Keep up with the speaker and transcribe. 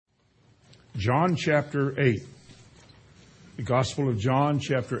John chapter 8. The Gospel of John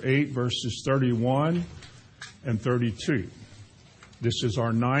chapter 8, verses 31 and 32. This is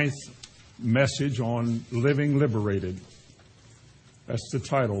our 9th message on Living Liberated. That's the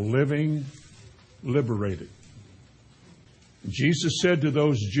title, Living Liberated. Jesus said to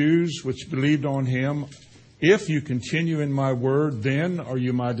those Jews which believed on him, "If you continue in my word, then are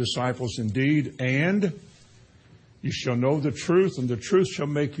you my disciples indeed, and you shall know the truth, and the truth shall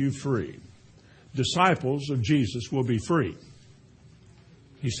make you free." Disciples of Jesus will be free.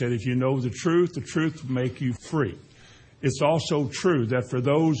 He said, if you know the truth will make you free. It's also true that for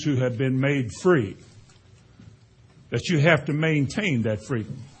those who have been made free, that you have to maintain that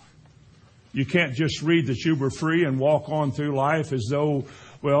freedom. You can't just read that you were free and walk on through life as though,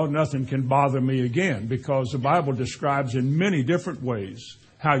 well, nothing can bother me again, because the Bible describes in many different ways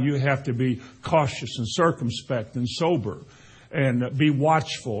how you have to be cautious and circumspect and sober and be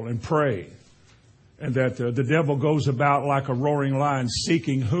watchful and pray. And that the devil goes about like a roaring lion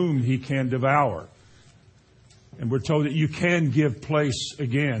seeking whom he can devour. And we're told that you can give place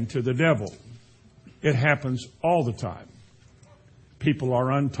again to the devil. It happens all the time. People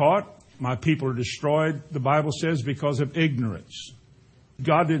are untaught. My people are destroyed, the Bible says, because of ignorance.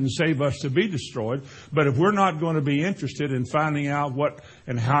 God didn't save us to be destroyed, but if we're not going to be interested in finding out what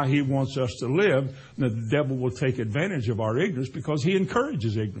and how he wants us to live, then the devil will take advantage of our ignorance because he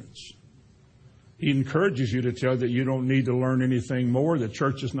encourages ignorance. He encourages you to tell that you don't need to learn anything more, that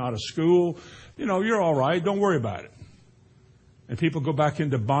church is not a school. You know, you're all right. Don't worry about it. And people go back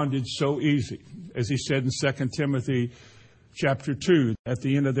into bondage so easy. As he said in 2 Timothy chapter 2, at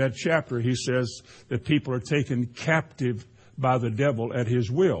the end of that chapter, he says that people are taken captive by the devil at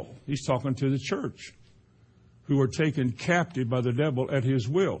his will. He's talking to the church who are taken captive by the devil at his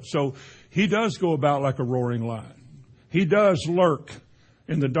will. So he does go about like a roaring lion. He does lurk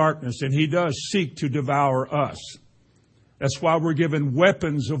in the darkness, and he does seek to devour us. That's why we're given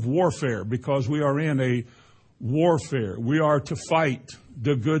weapons of warfare, because we are in a warfare. We are to fight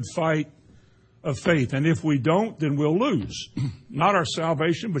the good fight of faith. And if we don't, then we'll lose. Not our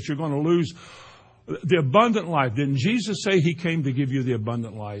salvation, but you're going to lose the abundant life. Didn't Jesus say he came to give you the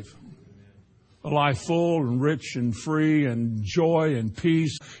abundant life? A life full and rich and free and joy and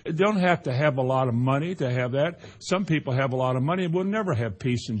peace. You don't have to have a lot of money to have that. Some people have a lot of money and will never have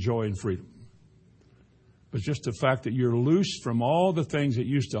peace and joy and freedom. But just the fact that you're loose from all the things that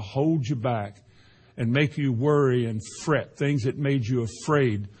used to hold you back and make you worry and fret, things that made you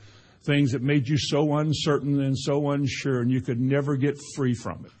afraid, things that made you so uncertain and so unsure, and you could never get free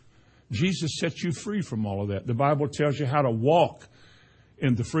from it. Jesus set you free from all of that. The Bible tells you how to walk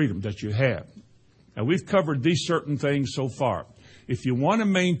in the freedom that you have. Now, we've covered these certain things so far. If you want to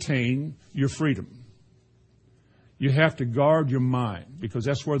maintain your freedom, you have to guard your mind, because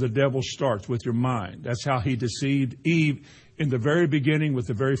that's where the devil starts, with your mind. That's how he deceived Eve in the very beginning with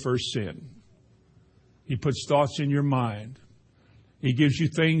the very first sin. He puts thoughts in your mind. He gives you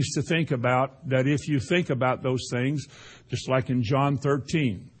things to think about, that if you think about those things, just like in John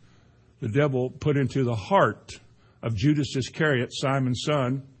 13, the devil put into the heart of Judas Iscariot, Simon's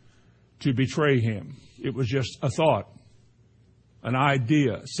son, to betray him. It was just a thought, an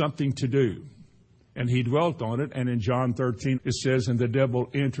idea, something to do. And he dwelt on it. And in John 13, it says, and the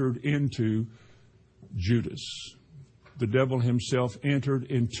devil entered into Judas. The devil himself entered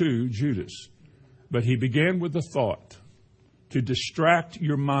into Judas. But he began with a thought to distract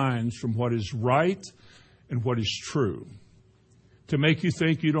your minds from what is right and what is true. To make you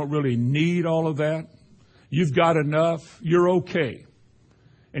think you don't really need all of that. You've got enough. You're okay.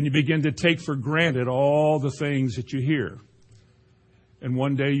 And you begin to take for granted all the things that you hear. And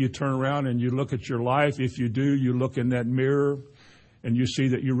one day you turn around and you look at your life. If you do, you look in that mirror and you see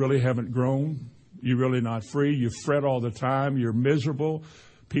that you really haven't grown. You're really not free. You fret all the time. You're miserable.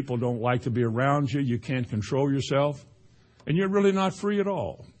 People don't like to be around you. You can't control yourself. And you're really not free at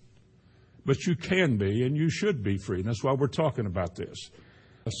all. But you can be, and you should be free. And that's why we're talking about this.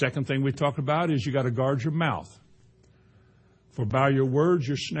 The second thing we talked about is you got to guard your mouth. For by your words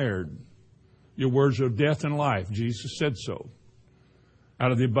you're snared. Your words are death and life. Jesus said so.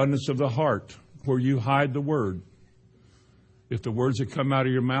 Out of the abundance of the heart, where you hide the word. If the words that come out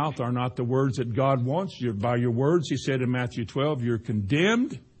of your mouth are not the words that God wants, by your words, he said in Matthew 12, you're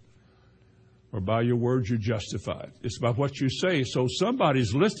condemned, or by your words you're justified. It's about what you say. So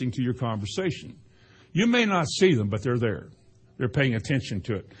somebody's listening to your conversation. You may not see them, but they're there. They're paying attention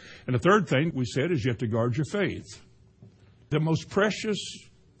to it. And the third thing we said is you have to guard your faith. The most precious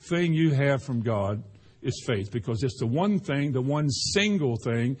thing you have from God is faith, because it's the one thing, the one single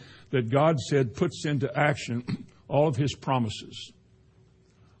thing that God said puts into action all of his promises.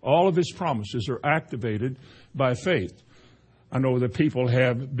 All of His promises are activated by faith. I know that people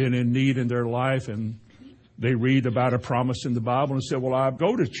have been in need in their life and they read about a promise in the Bible and say, well, I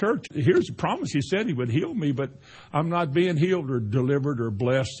go to church. Here's a promise. He said He would heal me, but I'm not being healed or delivered or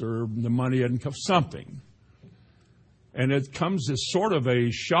blessed, or the money hasn't come, something. And it comes as sort of a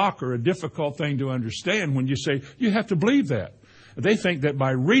shock or a difficult thing to understand when you say, you have to believe that. They think that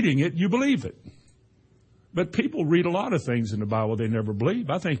by reading it, you believe it. But people read a lot of things in the Bible they never believe.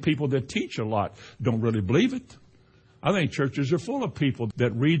 I think people that teach a lot don't really believe it. I think churches are full of people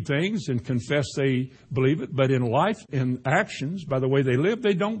that read things and confess they believe it, but in life, in actions, by the way they live,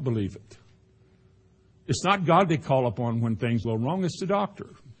 they don't believe it. It's not God they call upon when things go wrong, it's the doctor.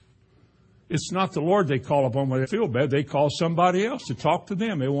 It's not the Lord they call upon when they feel bad. They call somebody else to talk to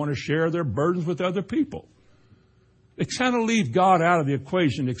them. They want to share their burdens with other people. They kind of leave God out of the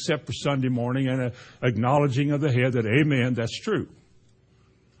equation except for Sunday morning and an acknowledging of the head that, amen, that's true.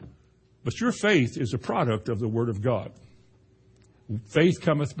 But your faith is a product of the Word of God. Faith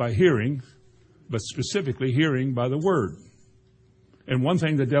cometh by hearing, but specifically hearing by the Word. And one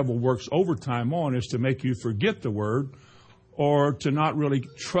thing the devil works overtime on is to make you forget the Word or to not really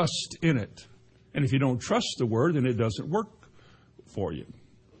trust in it. And if you don't trust the Word, then it doesn't work for you.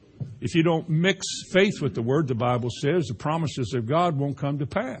 If you don't mix faith with the Word, the Bible says, the promises of God won't come to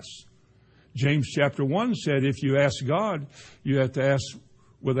pass. James chapter 1 said, if you ask God, you have to ask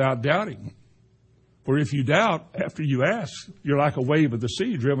without doubting. For if you doubt, after you ask, you're like a wave of the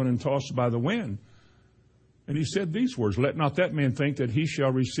sea driven and tossed by the wind. And he said these words, let not that man think that he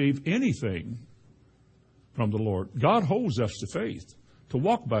shall receive anything from the Lord. God holds us to faith, to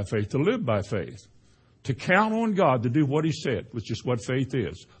walk by faith, to live by faith, to count on God to do what He said, which is what faith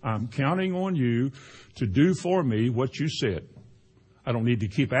is. I'm counting on you to do for me what you said. I don't need to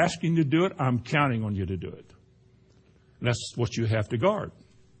keep asking you to do it. I'm counting on you to do it. And that's what you have to guard.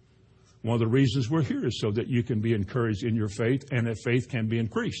 One of the reasons we're here is so that you can be encouraged in your faith and that faith can be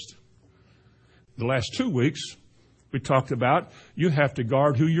increased. The last 2 weeks, we talked about you have to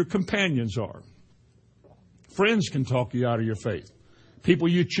guard who your companions are. Friends can talk you out of your faith. People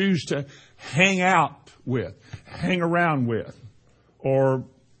you choose to hang out with, hang around with, or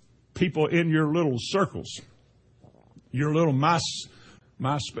people in your little circles, your little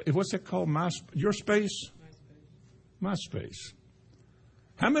what's it called? Your space? My space.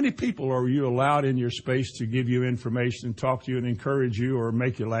 How many people are you allowed in your space to give you information and talk to you and encourage you or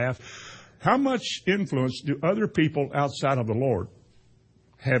make you laugh? How much influence do other people outside of the Lord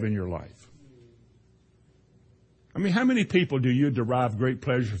have in your life? I mean, how many people do you derive great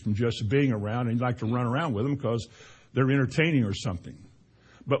pleasure from just being around and you like to run around with them because they're entertaining or something?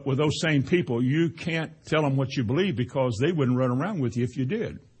 But with those same people, you can't tell them what you believe because they wouldn't run around with you if you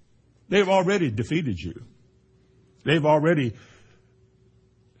did. They've already defeated you. They've already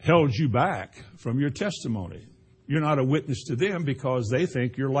held you back from your testimony. You're not a witness to them because they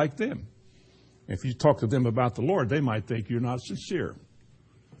think you're like them. If you talk to them about the Lord, they might think you're not sincere.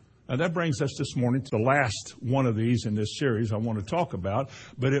 Now that brings us this morning to the last one of these in this series I want to talk about,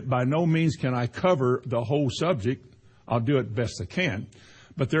 but by no means can I cover the whole subject. I'll do it best I can.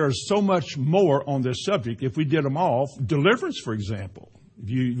 But there is so much more on this subject. If we did them all, deliverance, for example. If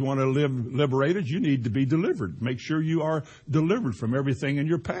you want to live liberated, you need to be delivered. Make sure you are delivered from everything in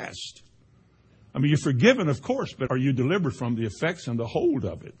your past. I mean, you're forgiven, of course, but are you delivered from the effects and the hold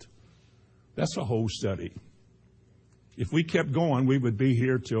of it? That's a whole study. If we kept going, we would be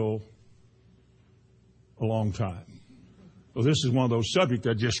here till a long time. Well, this is one of those subjects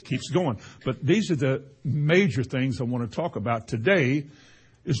that just keeps going. But these are the major things I want to talk about. Today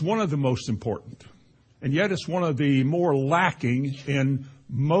is one of the most important. And yet it's one of the more lacking in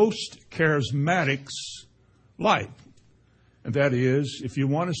most charismatics' life. And that is, if you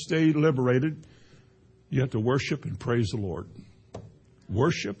want to stay liberated, you have to worship and praise the Lord.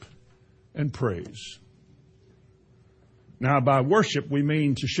 Worship and praise. Now, by worship, we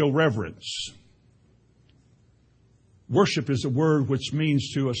mean to show reverence. Worship is a word which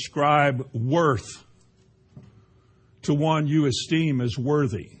means to ascribe worth to one you esteem as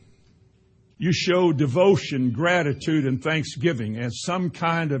worthy. You show devotion, gratitude, and thanksgiving as some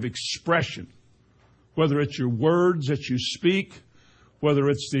kind of expression, whether it's your words that you speak, whether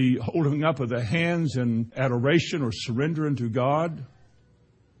it's the holding up of the hands in adoration or surrender unto God.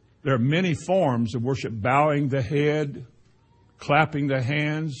 There are many forms of worship: bowing the head, clapping the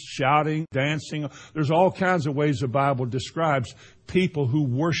hands, shouting, dancing. There's all kinds of ways the Bible describes people who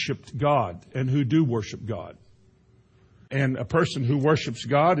worshiped God and who do worship God. And a person who worships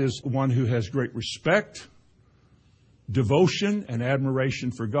God is one who has great respect, devotion, and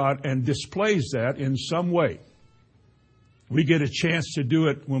admiration for God and displays that in some way. We get a chance to do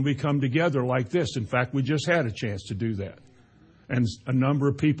it when we come together like this. In fact, we just had a chance to do that. And a number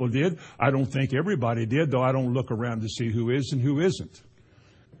of people did. I don't think everybody did, though I don't look around to see who is and who isn't.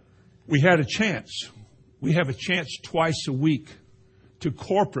 We had a chance. We have a chance twice a week to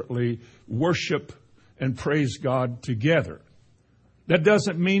corporately worship and praise God together. That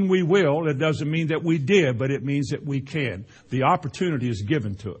doesn't mean we will. It doesn't mean that we did, but it means that we can. The opportunity is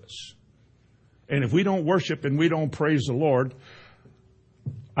given to us. And if we don't worship and we don't praise the Lord,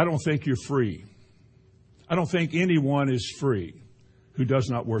 I don't think you're free. I don't think anyone is free who does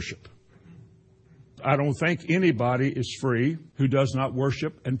not worship. I don't think anybody is free who does not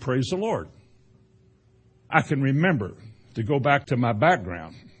worship and praise the Lord. I can remember, to go back to my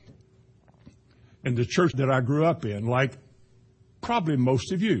background, in the church that I grew up in, like probably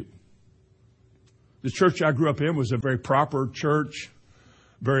most of you. The church I grew up in was a very proper church,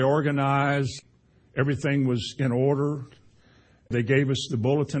 very organized. Everything was in order. They gave us the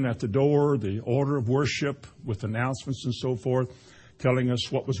bulletin at the door, the order of worship with announcements and so forth, telling us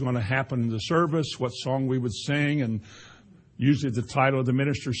what was going to happen in the service, what song we would sing, and usually the title of the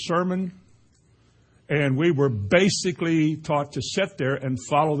minister's sermon. And we were basically taught to sit there and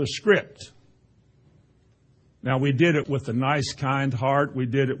follow the script. Now, we did it with a nice, kind heart. We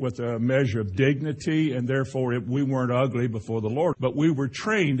did it with a measure of dignity, and therefore we weren't ugly before the Lord. But we were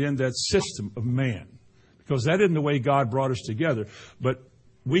trained in that system of man, because that isn't the way God brought us together. But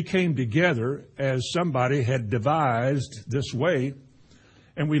we came together as somebody had devised this way,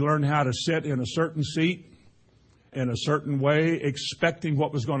 and we learned how to sit in a certain seat in a certain way, expecting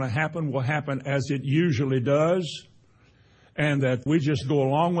what was going to happen will happen as it usually does. And that we just go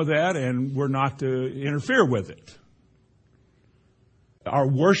along with that and we're not to interfere with it. Our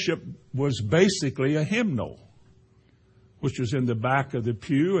worship was basically a hymnal, which was in the back of the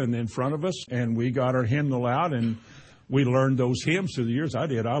pew and in front of us. And we got our hymnal out and we learned those hymns through the years. I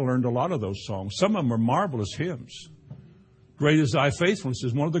did. I learned a lot of those songs. Some of them are marvelous hymns. Great is thy faithfulness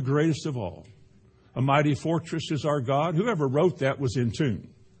is one of the greatest of all. A mighty fortress is our God. Whoever wrote that was in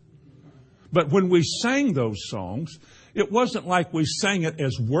tune. But when we sang those songs, it wasn't like we sang it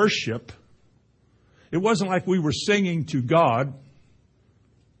as worship. It wasn't like we were singing to God.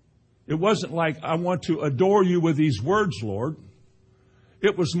 It wasn't like, I want to adore you with these words, Lord.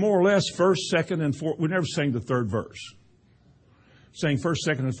 It was more or less first, second, and fourth. We never sang the third verse. Sang first,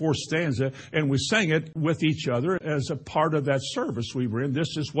 second, and fourth stanza, and we sang it with each other as a part of that service we were in.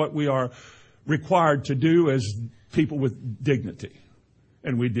 This is what we are required to do as people with dignity.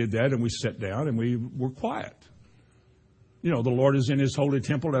 And we did that, and we sat down, and we were quiet. You know, the Lord is in His holy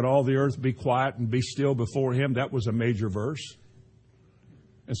temple. Let all the earth be quiet and be still before Him. That was a major verse.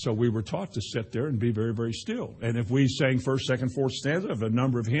 And so we were taught to sit there and be very, very still. And if we sang first, second, fourth stanza of a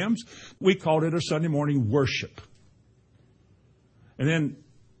number of hymns, we called it a Sunday morning worship. And then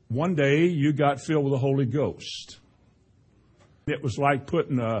one day you got filled with the Holy Ghost. It was like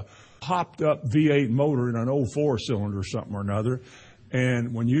putting a hopped up V8 motor in an old 4-cylinder or something or another.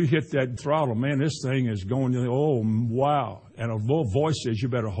 And when you hit that throttle, man, this thing is going, oh, wow. And a little voice says, you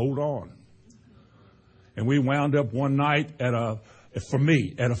better hold on. And we wound up one night at a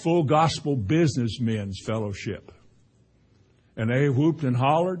full gospel businessmen's fellowship. And they whooped and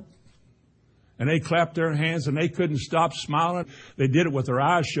hollered. And they clapped their hands and they couldn't stop smiling. They did it with their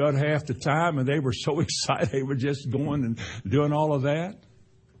eyes shut half the time. And they were so excited. They were just going and doing all of that.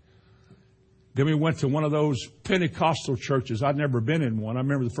 Then we went to one of those Pentecostal churches. I'd never been in one. I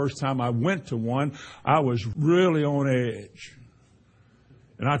remember the first time I went to one, I was really on edge.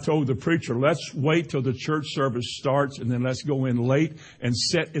 And I told the preacher, let's wait till the church service starts and then let's go in late and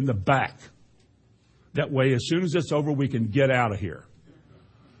sit in the back. That way, as soon as it's over, we can get out of here.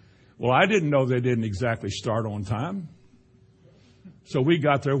 Well, I didn't know they didn't exactly start on time. So we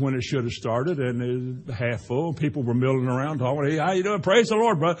got there when it should have started, and it was half full. People were milling around, talking, hey, how you doing? Praise the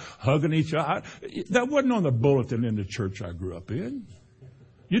Lord, brother. Hugging each other. That wasn't on the bulletin in the church I grew up in.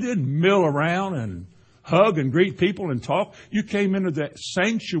 You didn't mill around and hug and greet people and talk. You came into that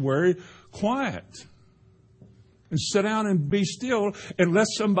sanctuary quiet and sit down and be still and let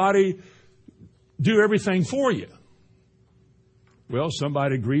somebody do everything for you. Well,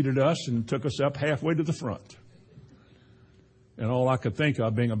 somebody greeted us and took us up halfway to the front. And all I could think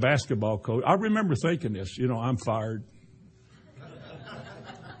of, being a basketball coach, I remember thinking this, I'm fired.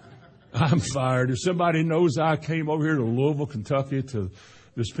 I'm fired. If somebody knows I came over here to Louisville, Kentucky, to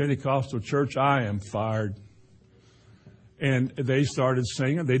this Pentecostal church, I am fired. And they started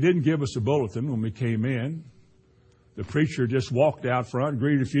singing. They didn't give us a bulletin when we came in. The preacher just walked out front,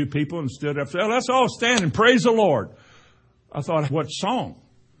 greeted a few people, and stood up and said, let's all stand and praise the Lord. I thought, what song?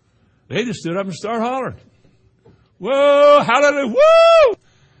 They just stood up and started hollering. Whoa, hallelujah, woo!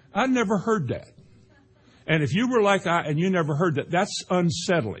 I never heard that. And if you were like I, and you never heard that, that's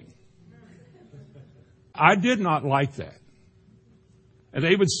unsettling. I did not like that. And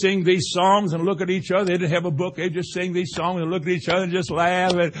they would sing these songs and look at each other. They didn't have a book. They'd just sing these songs and look at each other and just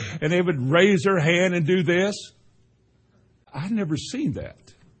laugh. And they would raise their hand and do this. I'd never seen that.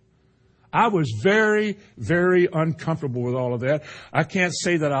 I was very, very uncomfortable with all of that. I can't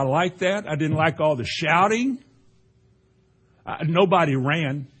say that I liked that. I didn't like all the shouting. Nobody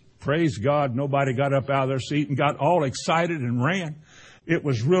ran. Praise God. Nobody got up out of their seat and got all excited and ran. It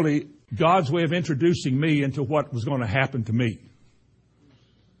was really God's way of introducing me into what was going to happen to me.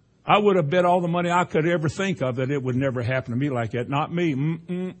 I would have bet all the money I could ever think of that it would never happen to me like that. Not me.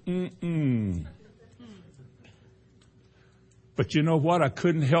 But you know what? I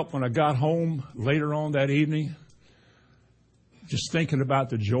couldn't help when I got home later on that evening, just thinking about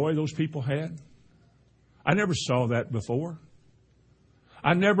the joy those people had. I never saw that before.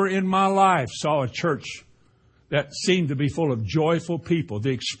 I never in my life saw a church that seemed to be full of joyful people.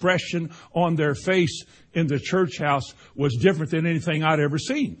 The expression on their face in the church house was different than anything I'd ever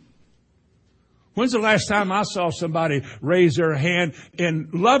seen. When's the last time I saw somebody raise their hand in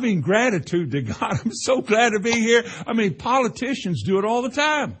loving gratitude to God? I'm so glad to be here. I mean, politicians do it all the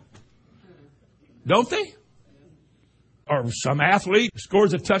time. Don't they? Or some athlete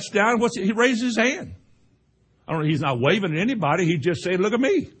scores a touchdown. He raises his hand. I don't know, he's not waving at anybody. He just said, look at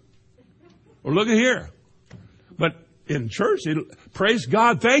me. Or look at here. But in church, praise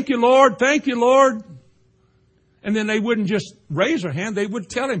God. Thank you, Lord. Thank you, Lord. And then they wouldn't just raise their hand. They would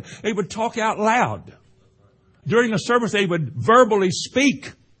tell him. They would talk out loud. During the service, they would verbally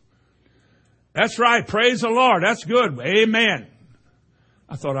speak. That's right. Praise the Lord. That's good. Amen.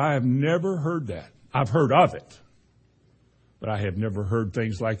 I thought, I have never heard that. I've heard of it. But I have never heard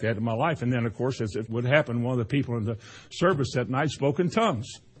things like that in my life. And then, of course, as it would happen, one of the people in the service that night spoke in tongues.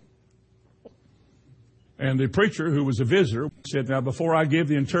 And the preacher, who was a visitor, said, now, before I give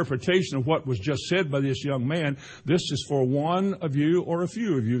the interpretation of what was just said by this young man, this is for one of you or a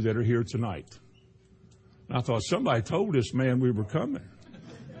few of you that are here tonight. And I thought, somebody told this man we were coming.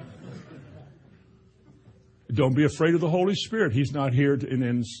 Don't be afraid of the Holy Spirit. He's not here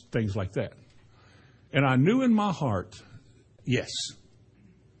in things like that. And I knew in my heart, yes,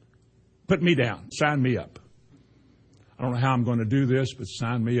 put me down, sign me up. I don't know how I'm going to do this, but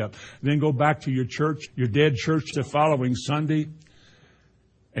sign me up. And then go back to your church, your dead church, the following Sunday.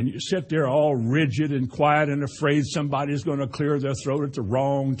 And you sit there all rigid and quiet and afraid somebody's going to clear their throat at the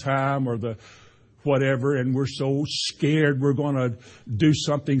wrong time or the whatever. And we're so scared we're going to do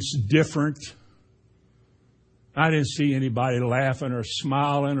something different. I didn't see anybody laughing or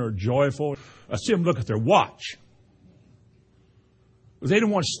smiling or joyful. I see them look at their watch. They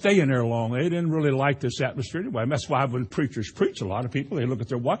didn't want to stay in there long. They didn't really like this atmosphere anyway. And that's why when preachers preach, a lot of people, they look at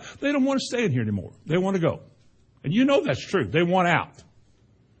their watch. They don't want to stay in here anymore. They want to go. And you know that's true. They want out.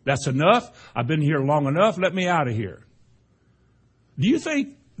 That's enough. I've been here long enough. Let me out of here. Do you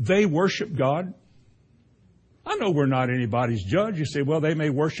think they worship God? I know we're not anybody's judge. You say, well, they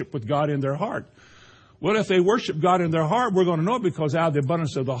may worship with God in their heart. Well, if they worship God in their heart, we're going to know it because out of the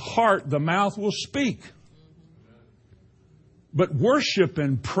abundance of the heart, the mouth will speak. But worship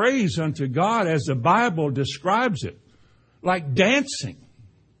and praise unto God as the Bible describes it, like dancing.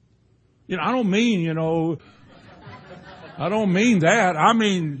 I don't mean that. I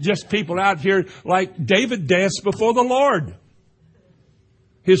mean just people out here like David danced before the Lord.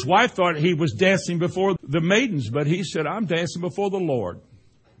 His wife thought he was dancing before the maidens, but he said, I'm dancing before the Lord.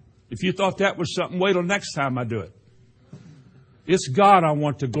 If you thought that was something, wait till next time I do it. It's God I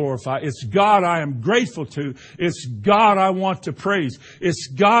want to glorify. It's God I am grateful to. It's God I want to praise. It's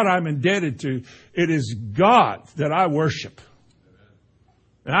God I'm indebted to. It is God that I worship.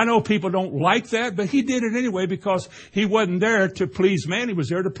 And I know people don't like that, but he did it anyway because he wasn't there to please man. He was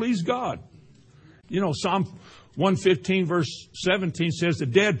there to please God. Psalm 115 verse 17 says, the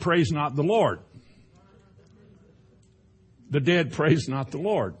dead praise not the Lord. The dead praise not the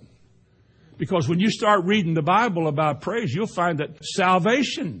Lord. Because when you start reading the Bible about praise, you'll find that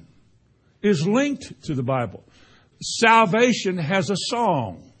salvation is linked to the Bible. Salvation has a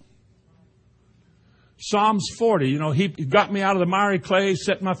song. Psalms 40, he got me out of the miry clay,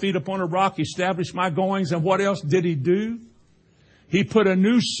 set my feet upon a rock, established my goings. And what else did he do? He put a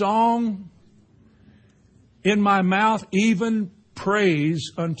new song in my mouth, even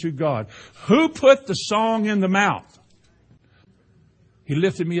praise unto God. Who put the song in the mouth? He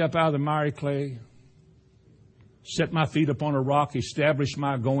lifted me up out of the miry clay, set my feet upon a rock, established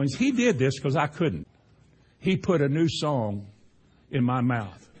my goings. He did this because I couldn't. He put a new song in my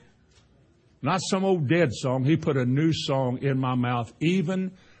mouth. Not some old dead song. He put a new song in my mouth,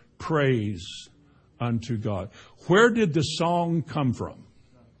 even praise unto God. Where did the song come from?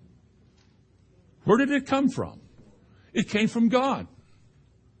 Where did it come from? It came from God.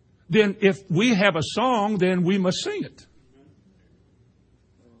 Then if we have a song, then we must sing it.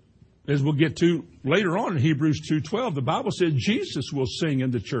 As we'll get to later on in Hebrews 2:12, the Bible says Jesus will sing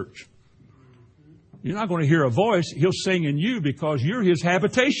in the church. You're not going to hear a voice. He'll sing in you because you're His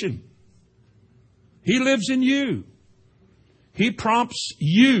habitation. He lives in you. He prompts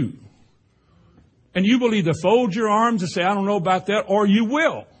you. And you will either fold your arms and say, I don't know about that, or you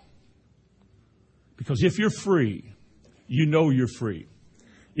will. Because if you're free, you know you're free.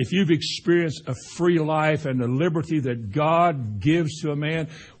 If you've experienced a free life and the liberty that God gives to a man,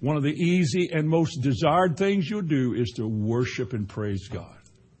 one of the easy and most desired things you'll do is to worship and praise God.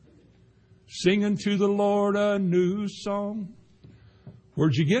 Sing unto the Lord a new song.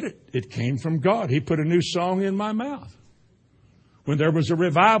 Where'd you get it? It came from God. He put a new song in my mouth. When there was a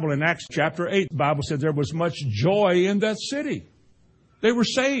revival in Acts chapter 8, the Bible said there was much joy in that city. They were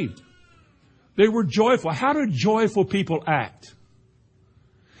saved. They were joyful. How do joyful people act?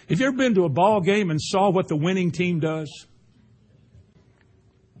 Have you ever been to a ball game and saw what the winning team does?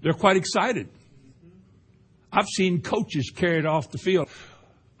 They're quite excited. I've seen coaches carried off the field.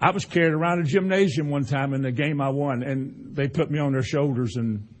 I was carried around a gymnasium one time in the game I won, and they put me on their shoulders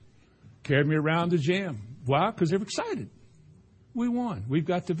and carried me around the gym. Why? Because they were excited. We won. We've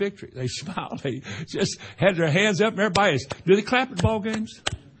got the victory. They smiled. They just had their hands up. And everybody is. Do they clap at ball games?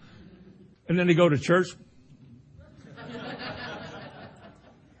 And then they go to church.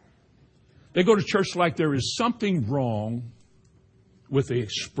 They go to church like there is something wrong with the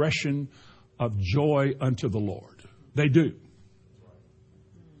expression of joy unto the Lord. They do.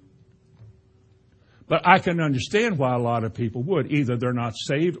 But I can understand why a lot of people would. Either they're not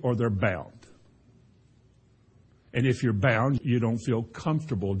saved or they're bound. And if you're bound, you don't feel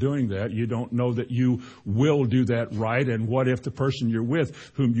comfortable doing that. You don't know that you will do that right. And what if the person you're with,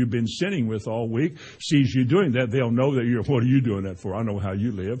 whom you've been sinning with all week, sees you doing that? They'll know that what are you doing that for? I know how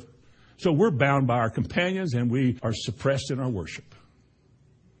you live. So we're bound by our companions and we are suppressed in our worship.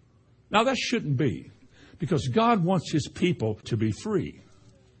 Now that shouldn't be, because God wants His people to be free.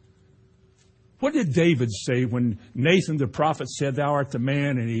 What did David say when Nathan the prophet said, thou art the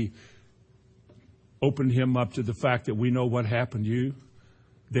man, and he opened him up to the fact that we know what happened to you?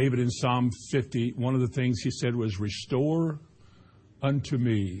 David in Psalm 50, one of the things he said was, restore unto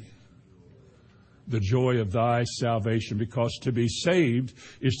me the joy of thy salvation, because to be saved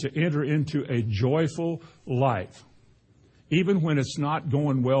is to enter into a joyful life, even when it's not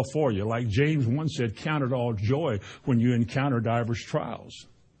going well for you. Like James 1 said, count it all joy when you encounter diverse trials.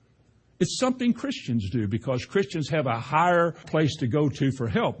 It's something Christians do, because Christians have a higher place to go to for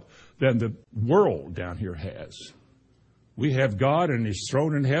help than the world down here has. We have God and His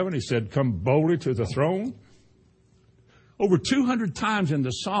throne in heaven. He said, come boldly to the throne. Over 200 times in the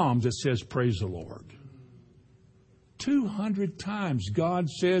Psalms it says, praise the Lord. 200 times God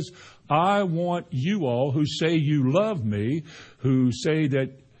says, I want you all who say you love me, who say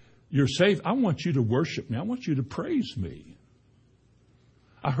that you're saved, I want you to worship me. I want you to praise me.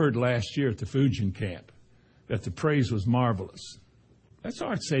 I heard last year at the Fujian camp that the praise was marvelous. That's all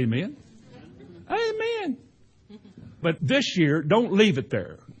right, say amen. Amen. But this year, don't leave it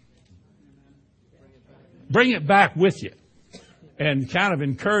there. Bring it back with you. And kind of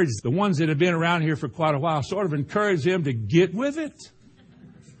encourage the ones that have been around here for quite a while, sort of encourage them to get with it.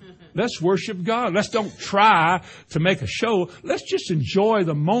 Let's worship God. Let's don't try to make a show. Let's just enjoy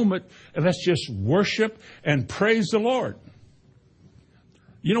the moment and let's just worship and praise the Lord.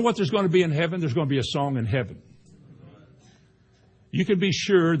 You know what there's going to be in heaven? There's going to be a song in heaven. You can be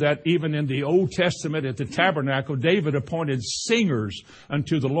sure that even in the Old Testament at the tabernacle, David appointed singers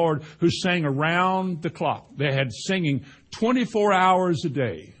unto the Lord who sang around the clock. They had singing 24 hours a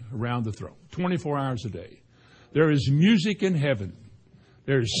day around the throne. 24 hours a day. There is music in heaven.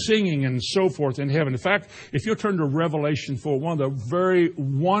 There's singing and so forth in heaven. In fact, if you'll turn to Revelation 4, one of the very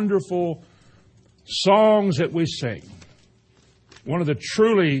wonderful songs that we sing, one of the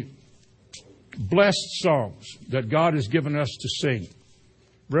truly blessed songs that God has given us to sing.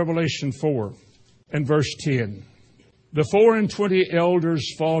 Revelation 4 and verse 10. The 24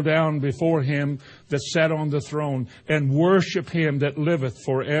 elders fall down before Him that sat on the throne and worship Him that liveth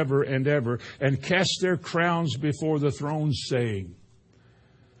forever and ever, and cast their crowns before the throne, saying,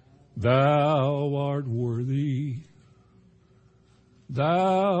 Thou art worthy.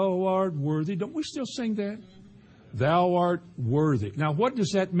 Thou art worthy. Don't we still sing that? Thou art worthy. Now, what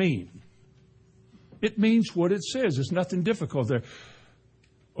does that mean? It means what it says. There's nothing difficult there.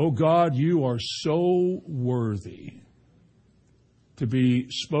 Oh God, you are so worthy to be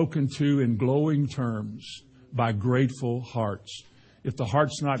spoken to in glowing terms by grateful hearts. If the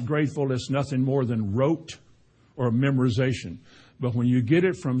heart's not grateful, it's nothing more than rote or memorization. But when you get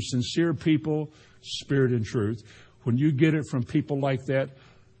it from sincere people, spirit and truth, when you get it from people like that,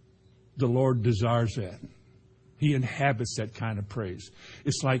 the Lord desires that. He inhabits that kind of praise.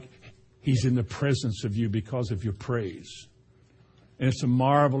 It's like He's in the presence of you because of your praise. And it's a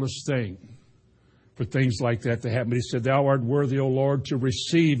marvelous thing for things like that to happen. But He said, Thou art worthy, O Lord, to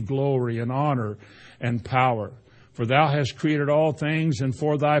receive glory and honor and power. For Thou hast created all things, and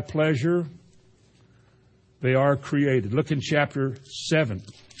for Thy pleasure they are created. Look in chapter 7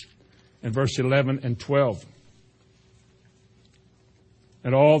 and verse 11 and 12.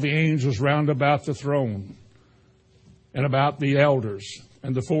 And all the angels round about the throne and about the elders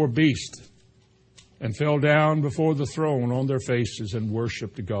and the four beasts, and fell down before the throne on their faces and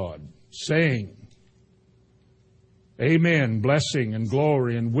worshipped God, saying, Amen, blessing and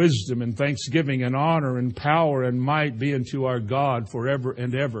glory and wisdom and thanksgiving and honor and power and might be unto our God forever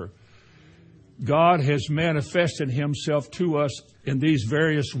and ever. God has manifested Himself to us in these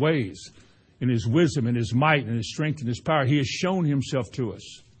various ways, in His wisdom and His might and His strength and His power. He has shown Himself to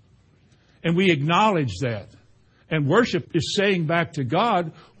us. And we acknowledge that. And worship is saying back to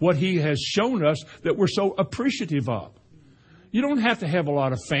God what He has shown us that we're so appreciative of. You don't have to have a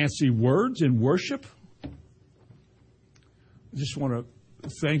lot of fancy words in worship. I just want to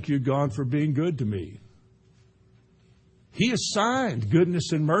thank you, God, for being good to me. He assigned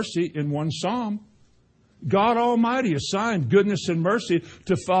goodness and mercy in one psalm. God Almighty assigned goodness and mercy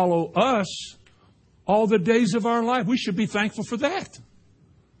to follow us all the days of our life. We should be thankful for that.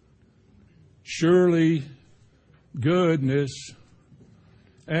 Surely goodness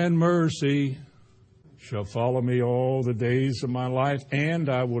and mercy shall follow me all the days of my life, and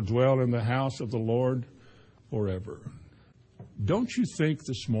I will dwell in the house of the Lord forever. Don't you think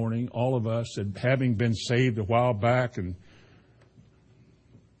this morning, all of us, that having been saved a while back and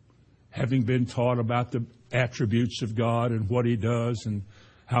having been taught about the attributes of God and what He does and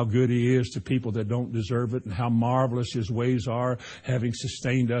how good He is to people that don't deserve it and how marvelous His ways are, having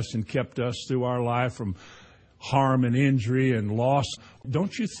sustained us and kept us through our life from harm and injury and loss,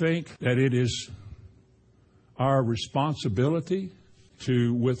 don't you think that it is our responsibility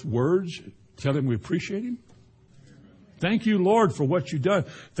to, with words, tell Him we appreciate Him? Thank you, Lord, for what you've done.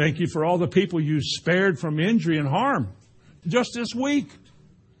 Thank you for all the people you spared from injury and harm just this week.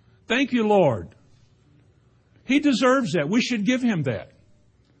 Thank you, Lord. He deserves that. We should give Him that.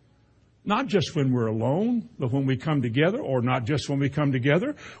 Not just when we're alone, but when we come together, or not just when we come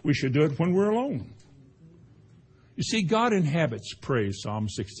together. We should do it when we're alone. You see, God inhabits praise, Psalm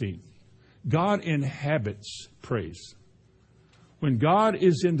 16. God inhabits praise. When God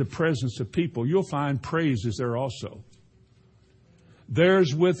is in the presence of people, you'll find praise is there also.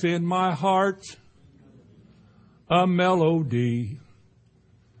 There's within my heart a melody.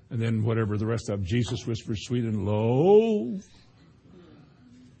 And then whatever the rest of Jesus whispers sweet and low.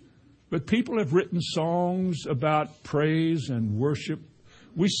 But people have written songs about praise and worship.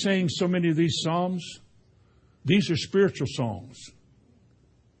 We sing so many of these psalms. These are spiritual songs.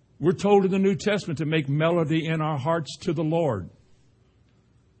 We're told in the New Testament to make melody in our hearts to the Lord.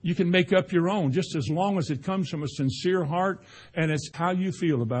 You can make up your own just as long as it comes from a sincere heart and it's how you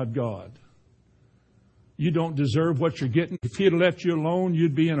feel about God. You don't deserve what you're getting. If He had left you alone,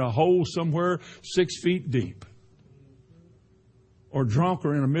 you'd be in a hole somewhere 6 feet deep, or drunk,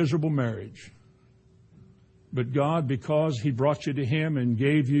 or in a miserable marriage. But God, because He brought you to Him and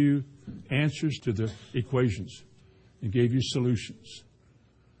gave you answers to the equations and gave you solutions.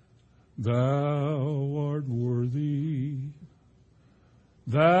 Thou art worthy.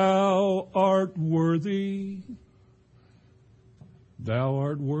 Thou art worthy. Thou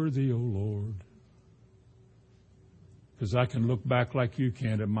art worthy, O Lord. Because I can look back like you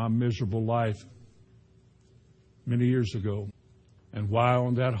can at my miserable life many years ago. And why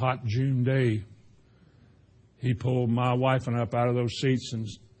on that hot June day, He pulled my wife and I up out of those seats and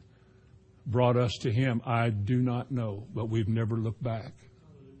brought us to Him, I do not know, but we've never looked back.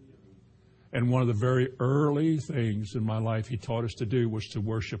 And one of the very early things in my life He taught us to do was to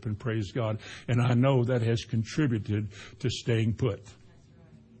worship and praise God. And I know that has contributed to staying put.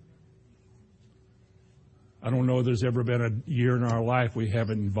 I don't know there's ever been a year in our life we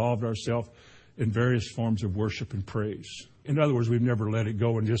haven't involved ourselves in various forms of worship and praise. In other words, we've never let it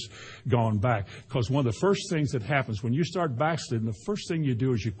go and just gone back. Because one of the first things that happens when you start backsliding, the first thing you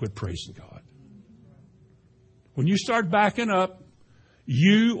do is you quit praising God. When you start backing up,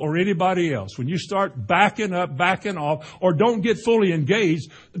 you or anybody else, when you start backing up, backing off, or don't get fully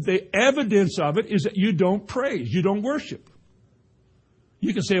engaged, the evidence of it is that you don't praise, you don't worship.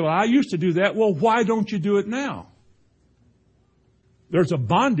 You can say, well, I used to do that. Well, why don't you do it now? There's a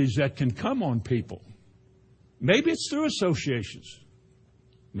bondage that can come on people. Maybe it's through associations.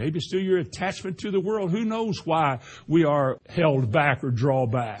 Maybe it's through your attachment to the world. Who knows why we are held back or draw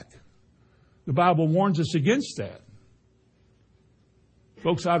back? The Bible warns us against that.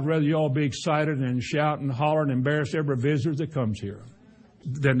 Folks, I'd rather you all be excited and shout and holler and embarrass every visitor that comes here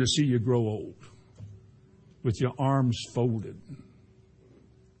than to see you grow old with your arms folded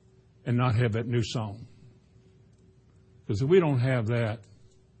and not have that new song. Because if we don't have that,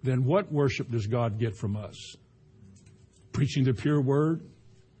 then what worship does God get from us? Preaching the pure word?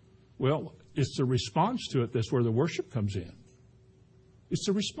 Well, it's the response to it that's where the worship comes in. It's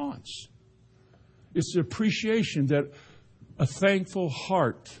the response. It's the appreciation that a thankful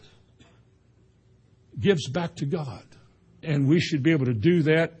heart gives back to God. And we should be able to do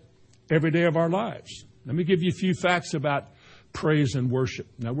that every day of our lives. Let me give you a few facts about praise and worship.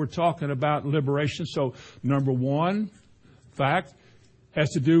 Now, we're talking about liberation. So, number one fact has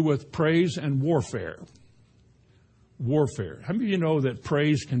to do with praise and warfare. Warfare. How many of you know that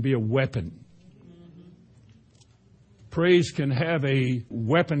praise can be a weapon? Praise can have a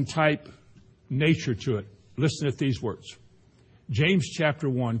weapon-type nature to it. Listen to these words. James chapter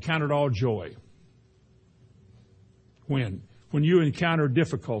 1, count it all joy. When you encounter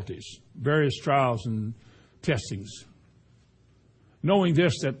difficulties, various trials and testings, knowing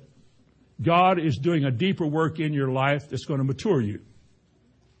this, that God is doing a deeper work in your life that's going to mature you.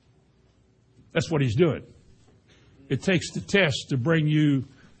 That's what He's doing. It takes the test to bring you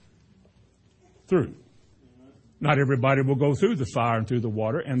through. Not everybody will go through the fire and through the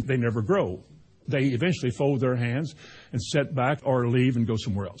water, and they never grow. They eventually fold their hands and set back or leave and go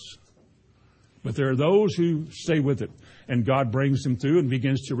somewhere else. But there are those who stay with it, and God brings them through and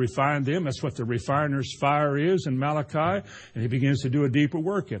begins to refine them. That's what the refiner's fire is in Malachi, and He begins to do a deeper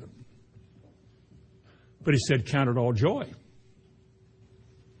work in them. But He said, count it all joy.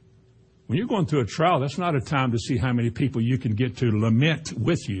 When you're going through a trial, that's not a time to see how many people you can get to lament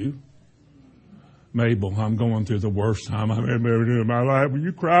with you. Mabel, I'm going through the worst time I've ever been in my life. Will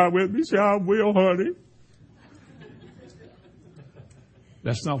you cry with me? Say, I will, honey.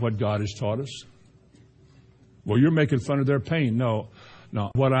 That's not what God has taught us. Well, you're making fun of their pain. No.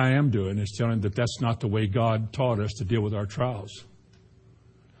 What I am doing is telling that that's not the way God taught us to deal with our trials.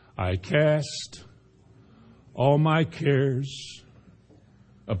 I cast all my cares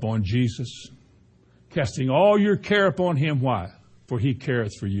upon Jesus, casting all your care upon Him. Why? For He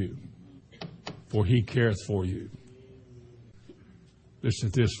careth for you. For He careth for you. Listen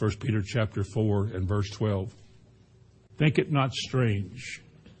to this, 1 Peter chapter 4 and verse 12. Think it not strange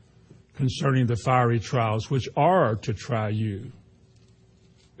concerning the fiery trials which are to try you,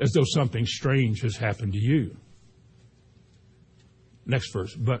 as though something strange has happened to you. Next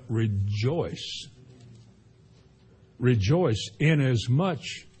verse. But rejoice. Rejoice inasmuch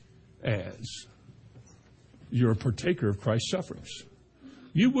as you're a partaker of Christ's sufferings.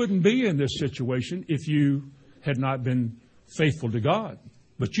 You wouldn't be in this situation if you had not been faithful to God.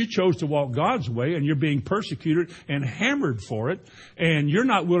 But you chose to walk God's way, and you're being persecuted and hammered for it, and you're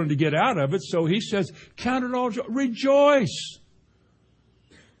not willing to get out of it. So He says, count it all joy. Rejoice.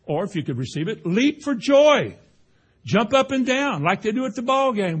 Or if you could receive it, leap for joy. Jump up and down like they do at the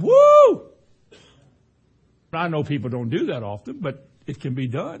ball game. Woo! I know people don't do that often, but it can be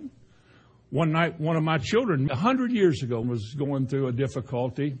done. One night, one of my children, 100 years ago, was going through a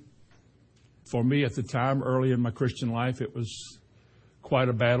difficulty. For me at the time, early in my Christian life, it was quite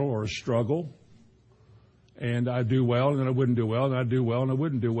a battle or a struggle. And I'd do well, and then I wouldn't do well, and I'd do well, and I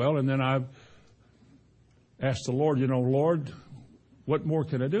wouldn't do well. And then I asked the Lord, Lord, what more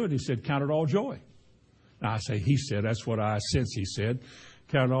can I do? And He said, count it all joy. Now I say, He said, that's what I sense He said,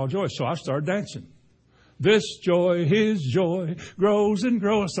 count it all joy. So I started dancing. This joy, His joy, grows and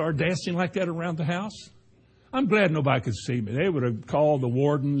grows. I started dancing like that around the house. I'm glad nobody could see me. They would have called the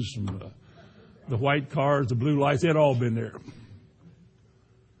wardens, and the white cars, the blue lights. They'd all been there.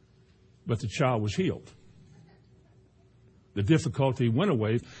 But the child was healed. The difficulty went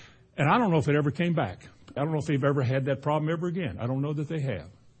away. And I don't know if it ever came back. I don't know if they've ever had that problem ever again. I don't know that they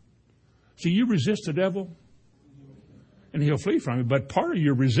have. See, you resist the devil, and he'll flee from you. But part of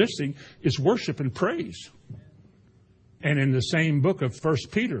your resisting is worship and praise. And in the same book of 1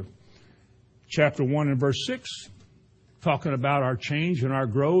 Peter, chapter 1 and verse 6, talking about our change and our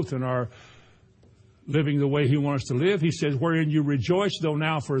growth and our living the way He wants us to live, He says, wherein you rejoice, though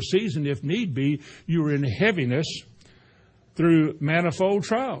now for a season, if need be, you are in heaviness, through manifold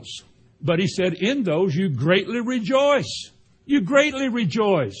trials. But he said, in those you greatly rejoice. You greatly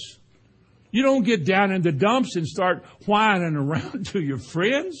rejoice. You don't get down in the dumps and start whining around to your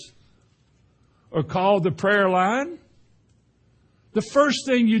friends or call the prayer line. The first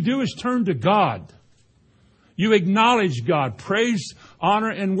thing you do is turn to God. You acknowledge God. Praise, honor,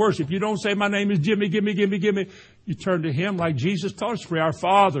 and worship. You don't say, my name is Jimmy, give me. You turn to Him like Jesus taught us. Pray, our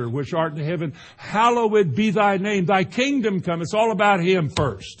Father, which art in heaven, hallowed be thy name. Thy kingdom come. It's all about Him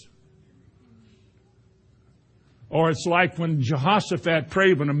first. Or it's like when Jehoshaphat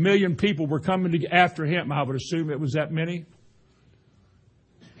prayed when 1 million people were coming after him. I would assume it was that many.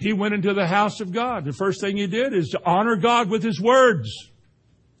 He went into the house of God. The first thing he did is to honor God with his words.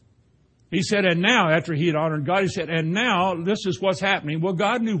 He said, and now, after he had honored God, he said, and now this is what's happening. Well,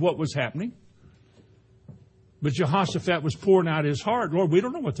 God knew what was happening. But Jehoshaphat was pouring out his heart. Lord, we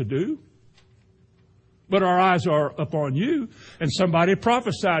don't know what to do. But our eyes are upon you. And somebody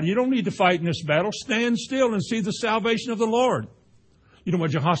prophesied, you don't need to fight in this battle. Stand still and see the salvation of the Lord. You know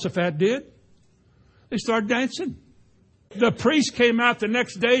what Jehoshaphat did? They started dancing. The priest came out the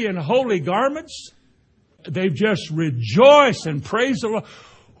next day in holy garments. They just rejoiced and praised the Lord.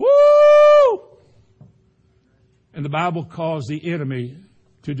 Woo! And the Bible calls the enemy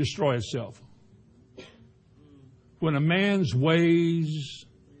to destroy itself. When a man's ways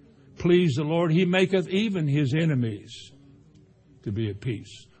please the Lord, He maketh even His enemies to be at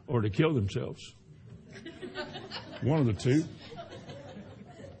peace or to kill themselves. One of the two.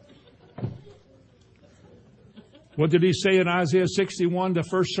 What did He say in Isaiah 61, the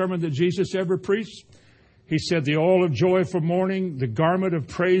first sermon that Jesus ever preached? He said, the oil of joy for mourning, the garment of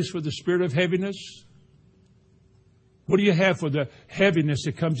praise for the spirit of heaviness. What do you have for the heaviness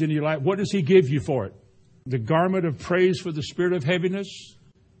that comes into your life? What does He give you for it? The garment of praise for the spirit of heaviness.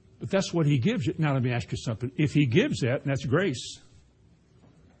 But that's what He gives you. Now let me ask you something. If He gives that, and that's grace,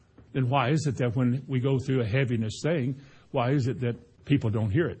 then why is it that when we go through a heaviness thing, why is it that people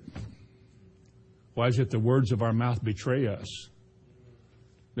don't hear it? Why is it the words of our mouth betray us?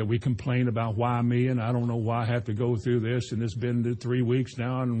 That we complain about why me, and I don't know why I have to go through this, and it's been 3 weeks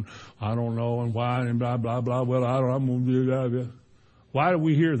now, and I don't know, and why, and blah, blah, blah. Well, I'm going to do that. Why do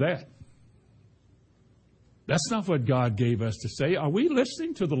we hear that? That's not what God gave us to say. Are we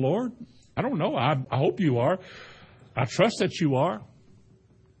listening to the Lord? I don't know. I hope you are. I trust that you are.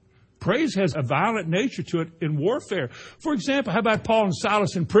 Praise has a violent nature to it in warfare. For example, how about Paul and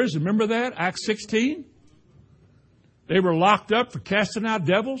Silas in prison? Remember that? Acts 16? They were locked up for casting out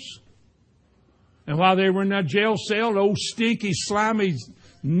devils. And while they were in that jail cell, old stinky, slimy,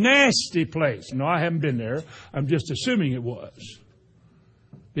 nasty place. No, I haven't been there. I'm just assuming it was.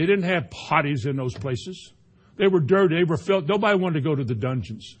 They didn't have potties in those places. They were dirty. They were filthy. Nobody wanted to go to the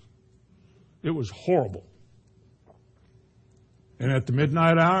dungeons. It was horrible. And at the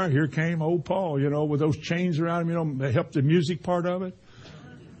midnight hour, here came old Paul, with those chains around him, they helped the music part of it.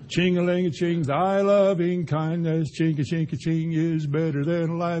 Ching-a-ling-a-ching, thy loving kindness, ching-a-ching-a-ching is better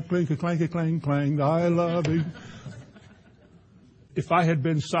than life, clink-a-clank-a-clang-clang, thy loving. If I had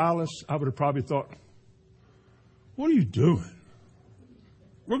been Silas, I would have probably thought, what are you doing?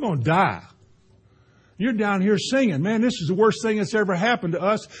 We're going to die. You're down here singing. Man, this is the worst thing that's ever happened to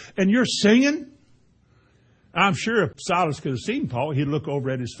us. And you're singing? I'm sure if Silas could have seen Paul, he'd look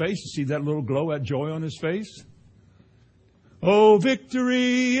over at his face and see that little glow, that joy on his face. Oh,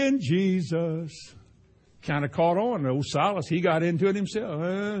 victory in Jesus. Kind of caught on. Old Silas, he got into it himself.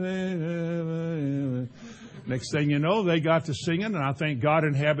 Next thing you know, they got to singing, and I think God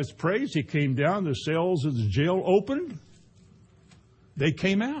inhabits praise. He came down, the cells of the jail opened. They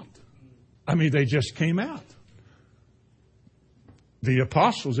came out. They just came out. The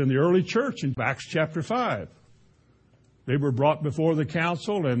apostles in the early church in Acts chapter 5, they were brought before the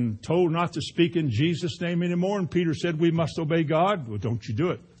council and told not to speak in Jesus' name anymore. And Peter said, we must obey God. Well, don't you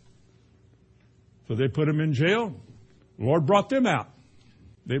do it. So they put them in jail. The Lord brought them out.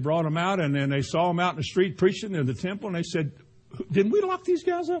 They brought them out, and then they saw them out in the street preaching in the temple. And they said, didn't we lock these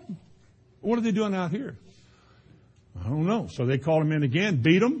guys up? What are they doing out here? I don't know. So they called them in again,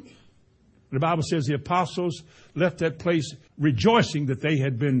 beat them. The Bible says the apostles left that place rejoicing that they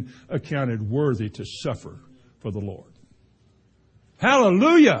had been accounted worthy to suffer for the Lord.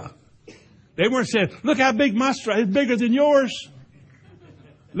 Hallelujah! They weren't saying, look how big my stride is, bigger than yours.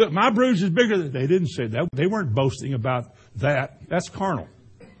 Look, my bruise is bigger than... They didn't say that. They weren't boasting about that. That's carnal.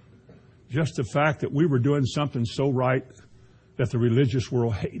 Just the fact that we were doing something so right that the religious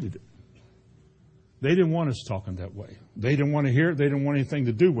world hated it. They didn't want us talking that way. They didn't want to hear it. They didn't want anything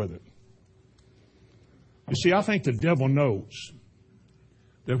to do with it. You see, I think the devil knows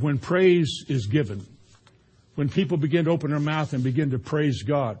that when praise is given, When people begin to open their mouth and begin to praise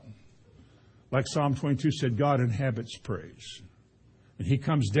God, like Psalm 22 said, God inhabits praise. And He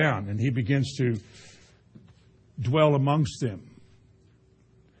comes down and He begins to dwell amongst them.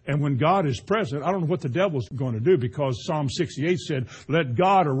 And when God is present, I don't know what the devil's going to do, because Psalm 68 said, let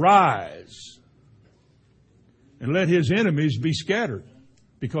God arise and let His enemies be scattered.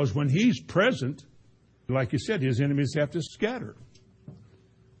 Because when He's present, like you said, His enemies have to scatter.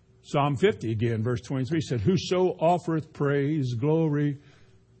 Psalm 50 again, verse 23 said, whoso offereth praise glorifieth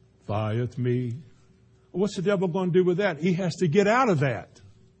me. What's the devil going to do with that? He has to get out of that.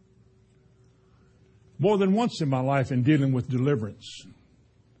 More than once in my life in dealing with deliverance,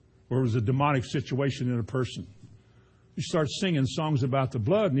 where it was a demonic situation in a person, you start singing songs about the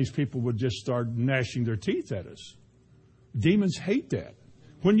blood, and these people would just start gnashing their teeth at us. Demons hate that.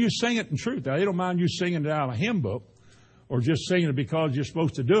 When you sing it in truth, now, they don't mind you singing it out of a hymn book, or just singing it because you're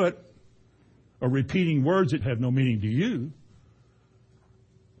supposed to do it, or repeating words that have no meaning to you.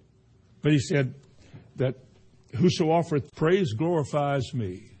 But he said that whoso offereth praise glorifies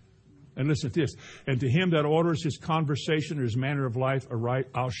me. And listen to this. And to him that orders his conversation or his manner of life aright,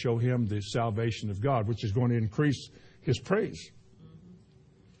 I'll show him the salvation of God, which is going to increase his praise.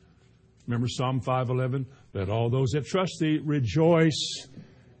 Remember Psalm 5:11? Let all those that trust thee rejoice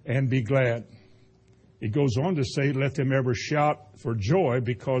and be glad. It goes on to say, let them ever shout for joy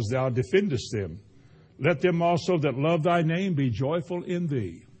because thou defendest them. Let them also that love thy name be joyful in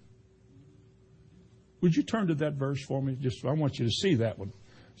thee. Would you turn to that verse for me? I want you to see that one.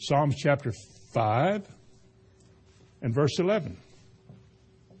 Psalms chapter 5 and verse 11.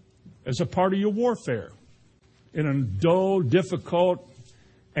 As a part of your warfare, in a dull, difficult,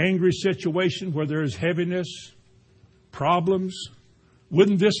 angry situation where there is heaviness, problems,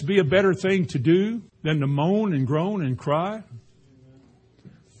 wouldn't this be a better thing to do than to moan and groan and cry?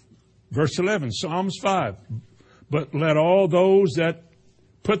 Verse 11, Psalms 5. But let all those that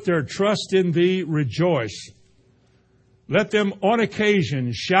put their trust in thee rejoice. Let them on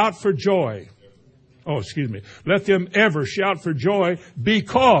occasion shout for joy. Let them ever shout for joy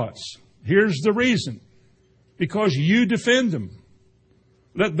because, here's the reason, because you defend them.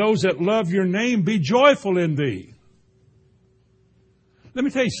 Let those that love your name be joyful in thee. Let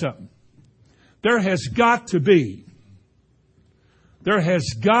me tell you something. There has got to be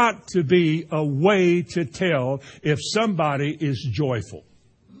a way to tell if somebody is joyful.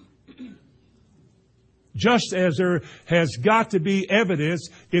 Just as there has got to be evidence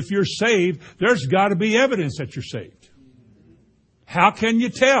if you're saved, there's got to be evidence that you're saved. How can you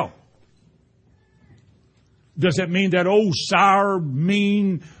tell? Does it mean that old sour,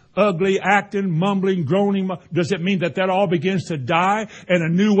 mean, ugly, acting, mumbling, groaning, does it mean that all begins to die and a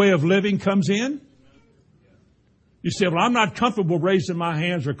new way of living comes in? You say, well, I'm not comfortable raising my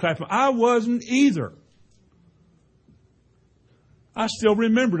hands or clapping. I wasn't either. I still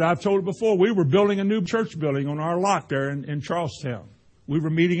remember it. I've told it before. We were building a new church building on our lot there in Charlestown. We were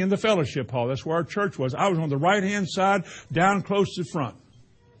meeting in the fellowship hall. That's where our church was. I was on the right-hand side, down close to the front.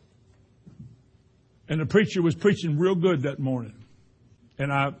 And the preacher was preaching real good that morning.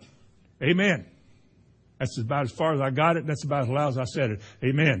 And amen. That's about as far as I got it. That's about as loud as I said it.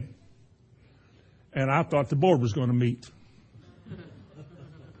 Amen. And I thought the board was going to meet.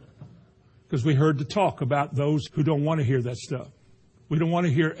 Because we heard the talk about those who don't want to hear that stuff. We don't want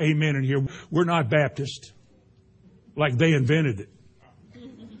to hear amen in here. We're not Baptist. Like they invented it.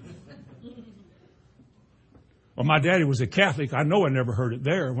 Well, my daddy was a Catholic. I know I never heard it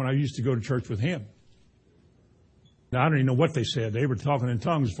there when I used to go to church with him. Now, I don't even know what they said. They were talking in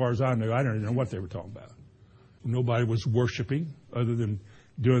tongues as far as I knew. I don't even know what they were talking about. Nobody was worshiping other than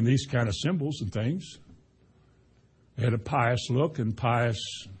doing these kind of symbols and things. They had a pious look and pious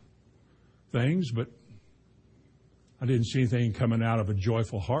things, but I didn't see anything coming out of a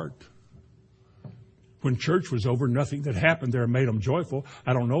joyful heart. When church was over, nothing that happened there made them joyful.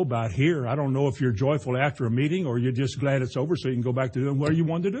 I don't know about here. I don't know if you're joyful after a meeting or you're just glad it's over so you can go back to doing what you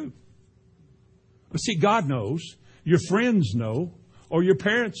wanted to do. But see, God knows. Your friends know, or your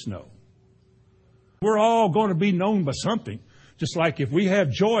parents know. We're all going to be known by something. Just like if we have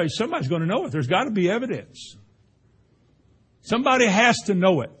joy, somebody's going to know it. There's got to be evidence. Somebody has to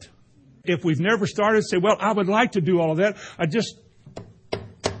know it. If we've never started, say, well, I would like to do all of that.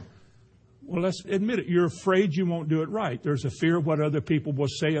 Well, let's admit it. You're afraid you won't do it right. There's a fear of what other people will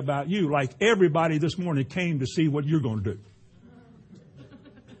say about you. Like everybody this morning came to see what you're going to do.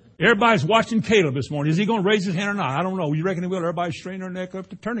 Everybody's watching Caleb this morning. Is he going to raise his hand or not? I don't know. You reckon he will? Everybody's straining their neck up.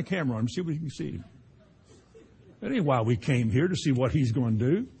 Turn the camera on him. See what you can see. That ain't why we came here, to see what he's going to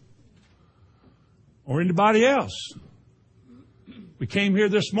do. Or anybody else. We came here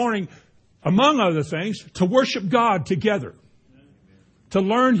this morning among other things, to worship God together, to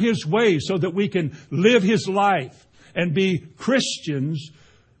learn His ways so that we can live His life and be Christians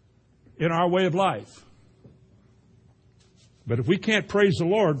in our way of life. But if we can't praise the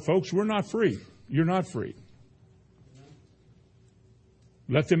Lord, folks, we're not free. You're not free.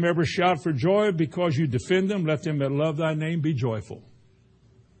 Let them ever shout for joy because you defend them. Let them that love thy name be joyful.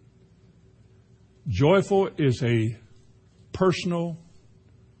 Joyful is a personal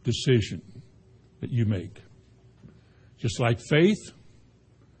decision that you make. Just like faith,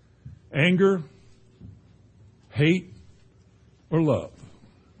 anger, hate, or love.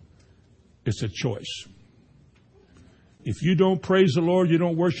 It's a choice. If you don't praise the Lord, you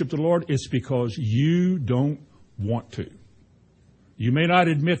don't worship the Lord, it's because you don't want to. You may not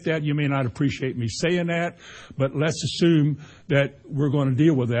admit that. You may not appreciate me saying that. But let's assume that we're going to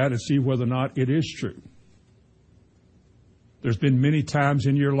deal with that and see whether or not it is true. There's been many times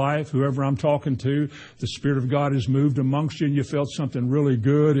in your life, whoever I'm talking to, the Spirit of God has moved amongst you and you felt something really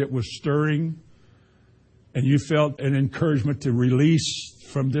good. It was stirring. And you felt an encouragement to release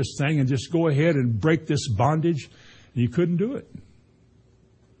from this thing and just go ahead and break this bondage. And you couldn't do it.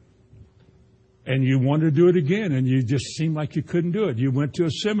 And you wanted to do it again, and you just seemed like you couldn't do it. You went to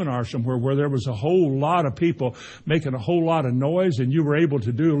a seminar somewhere where there was a whole lot of people making a whole lot of noise, and you were able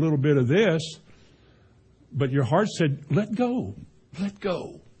to do a little bit of this. But your heart said, let go, let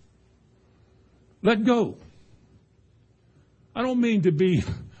go, let go. I don't mean to be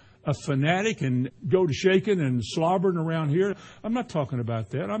a fanatic and go to shaking and slobbering around here. I'm not talking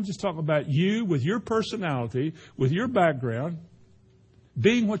about that. I'm just talking about you with your personality, with your background,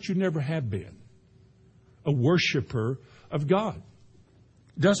 being what you never have been. A worshiper of God.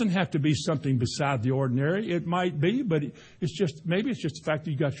 Doesn't have to be something beside the ordinary. It might be, but maybe it's just the fact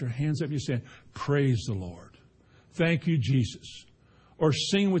that you got your hands up and you're saying, praise the Lord. Thank you, Jesus. Or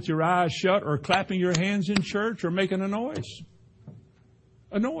sing with your eyes shut, or clapping your hands in church, or making a noise.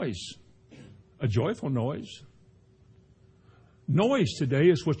 A noise. A joyful noise. Noise today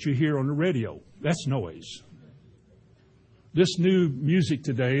is what you hear on the radio. That's noise. This new music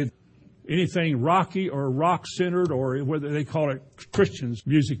today, anything rocky or rock-centered, or whether they call it Christians,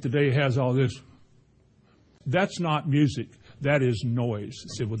 music today has all this. That's not music. That is noise. I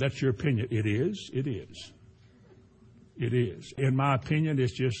said, well, that's your opinion. It is. It is. It is. In my opinion,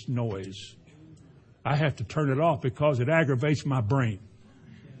 it's just noise. I have to turn it off because it aggravates my brain.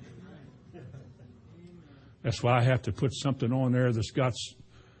 That's why I have to put something on there that's got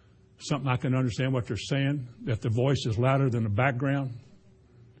something I can understand what they're saying, that the voice is louder than the background.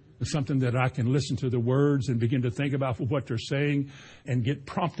 It's something that I can listen to the words and begin to think about what they're saying and get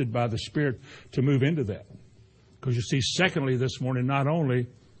prompted by the Spirit to move into that. Because you see, secondly, this morning, not only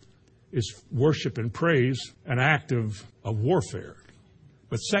is worship and praise an act of warfare,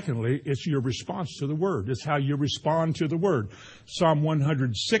 but secondly, it's your response to the Word. It's how you respond to the Word. Psalm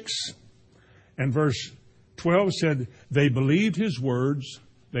 106 and verse 12 said, they believed His words,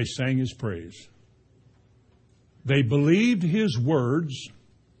 they sang His praise. They believed His words,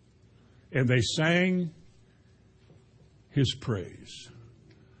 and they sang His praise.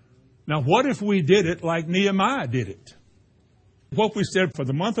 Now, what if we did it like Nehemiah did it? What we said for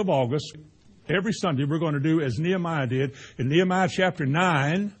the month of August, every Sunday we're going to do as Nehemiah did in Nehemiah chapter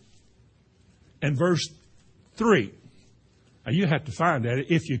 9 and verse 3. Now, you have to find that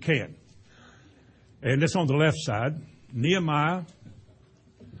if you can. And it's on the left side. Nehemiah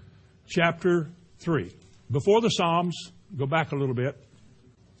chapter 3. Before the Psalms, go back a little bit.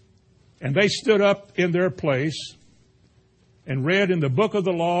 And they stood up in their place and read in the book of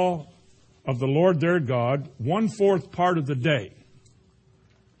the law of the Lord their God 1/4 part of the day.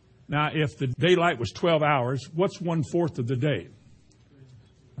 Now, if the daylight was 12 hours, what's 1/4 of the day?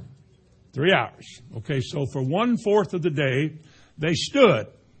 3 hours. Okay, so for 1/4 of the day, they stood.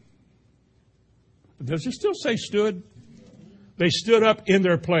 Does it still say stood? They stood up in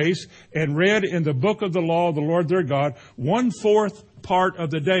their place and read in the book of the law of the Lord their God 1/4 part of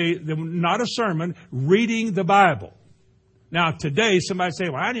the day, not a sermon, reading the Bible. Now, today, somebody say,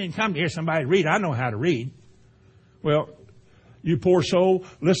 well, I didn't come to hear somebody read. I know how to read. Well, you poor soul,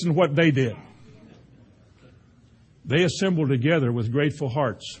 listen to what they did. They assembled together with grateful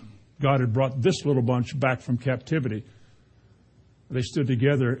hearts. God had brought this little bunch back from captivity. They stood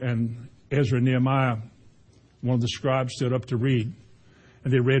together, and Ezra and Nehemiah, one of the scribes, stood up to read.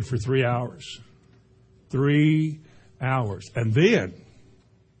 And they read for 3 hours. 3 hours. And then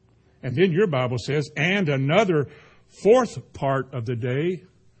your Bible says, and another 4th part of the day,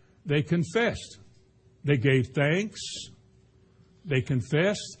 they confessed. They gave thanks. They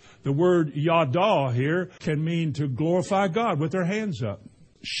confessed. The word yada here can mean to glorify God with their hands up.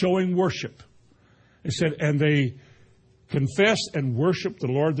 showing worship. It said, and they confessed and worshiped the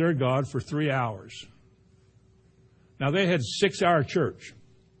Lord their God for 3 hours. Now, they had 6-hour church.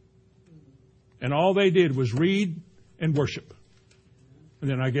 And all they did was read and worship. And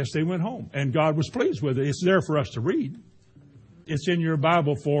then I guess they went home. And God was pleased with it. It's there for us to read. It's in your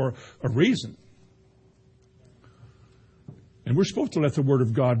Bible for a reason. And we're supposed to let the Word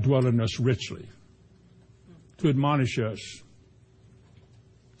of God dwell in us richly, to admonish us,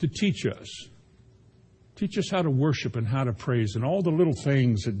 to teach us. Teach us how to worship and how to praise and all the little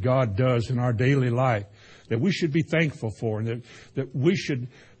things that God does in our daily life that we should be thankful for and that we should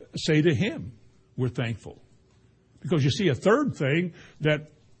say to Him, we're thankful. Because you see, a third thing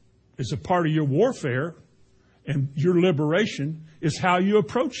that is a part of your warfare and your liberation is how you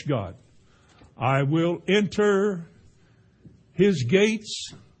approach God. I will enter His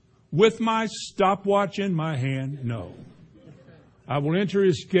gates with my stopwatch in my hand. No. I will enter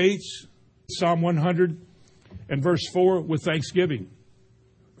His gates, Psalm 100 and verse 4, with thanksgiving.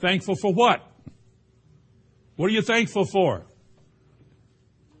 Thankful for what? What are you thankful for?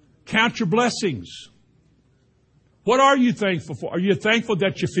 Count your blessings. What are you thankful for? Are you thankful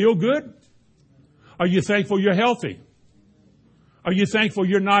that you feel good? Are you thankful you're healthy? Are you thankful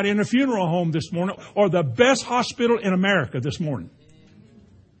you're not in a funeral home this morning or the best hospital in America this morning?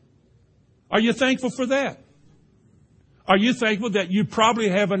 Are you thankful for that? Are you thankful that you probably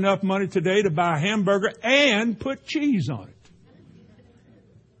have enough money today to buy a hamburger and put cheese on it?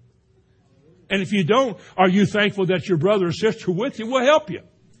 And if you don't, are you thankful that your brother or sister with you will help you?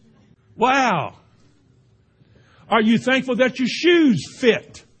 Wow. Are you thankful that your shoes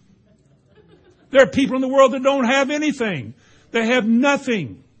fit? There are people in the world that don't have anything. They have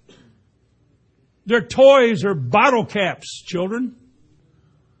nothing. Their toys are bottle caps, children.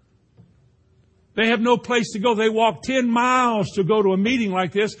 They have no place to go. They walk 10 miles to go to a meeting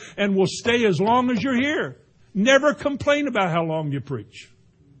like this and will stay as long as you're here. Never complain about how long you preach.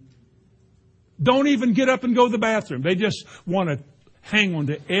 Don't even get up and go to the bathroom. They just want to hang on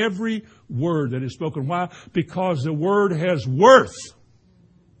to every word that is spoken. Why? Because the word has worth.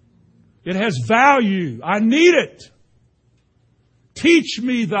 It has value. I need it. Teach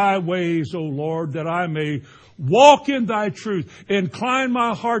me thy ways, O Lord, that I may walk in thy truth. Incline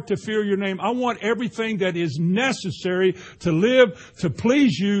my heart to fear your name. I want everything that is necessary to live, to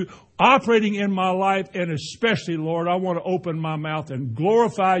please you, operating in my life. And especially, Lord, I want to open my mouth and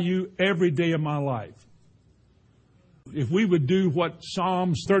glorify you every day of my life. If we would do what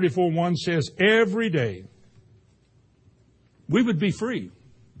Psalms 34:1 says every day, we would be free.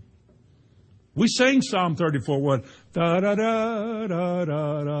 We sang Psalm 34:1. Da da da da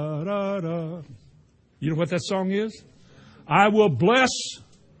da da da da. You know what that song is? I will bless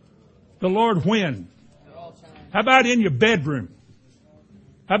the Lord when? How about in your bedroom?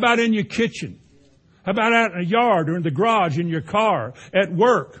 How about in your kitchen? How about out in a yard or in the garage, in your car, at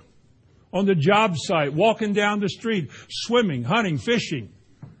work, on the job site, walking down the street, swimming, hunting, fishing,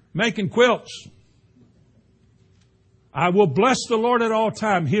 making quilts? I will bless the Lord at all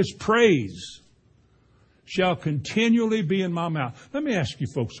times. His praise shall continually be in my mouth. Let me ask you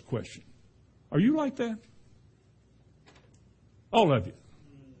folks a question. Are you like that? All of you.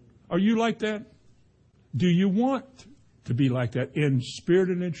 Are you like that? Do you want to be like that in spirit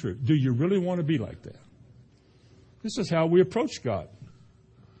and in truth? Do you really want to be like that? This is how we approach God.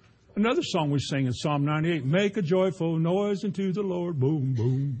 Another song we sing in Psalm 98, make a joyful noise unto the Lord. Boom,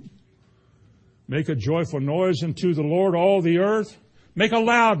 boom. Make a joyful noise unto the Lord, all the earth. Make a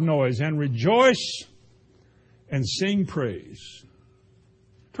loud noise and rejoice and sing praise.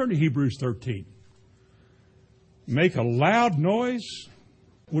 Turn to Hebrews 13. Make a loud noise.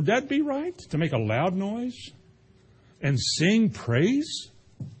 Would that be right? To make a loud noise and sing praise?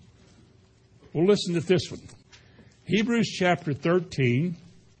 Well, listen to this one. Hebrews chapter 13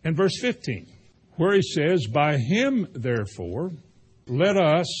 and verse 15, where he says, by him, therefore, let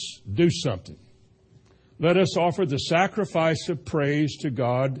us do something. Let us offer the sacrifice of praise to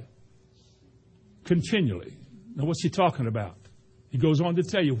God continually. Now, what's he talking about? He goes on to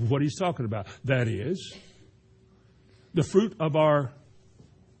tell you what he's talking about. That is, the fruit of our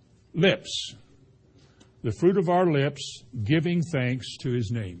lips. The fruit of our lips giving thanks to his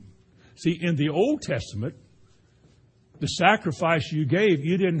name. See, in the Old Testament, the sacrifice you gave,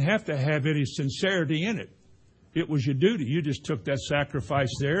 you didn't have to have any sincerity in it. It was your duty. You just took that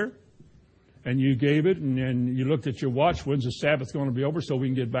sacrifice there and you gave it, and then you looked at your watch. When's the Sabbath going to be over so we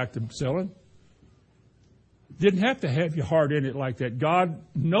can get back to selling? Didn't have to have your heart in it like that. God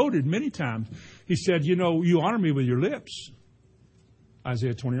noted many times. He said, you know, you honor me with your lips.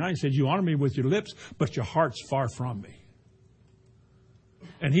 Isaiah 29 said, you honor me with your lips, but your heart's far from me.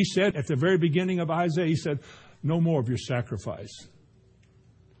 And he said at the very beginning of Isaiah, he said, no more of your sacrifice.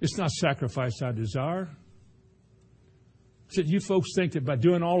 It's not sacrifice I desire. He said, you folks think that by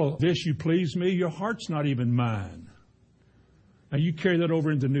doing all of this you please me. Your heart's not even mine. Now you carry that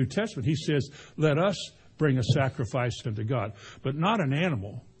over into the New Testament. He says, let us bring a sacrifice unto God. But not an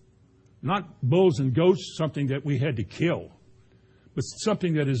animal. Not bulls and goats, something that we had to kill. But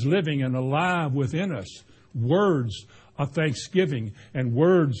something that is living and alive within us. Words of thanksgiving and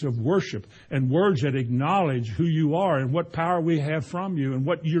words of worship and words that acknowledge who you are and what power we have from you and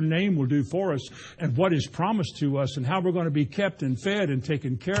what your name will do for us and what is promised to us and how we're going to be kept and fed and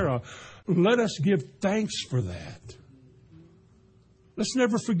taken care of. Let us give thanks for that. Let's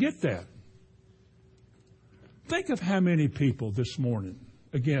never forget that. Think of how many people this morning,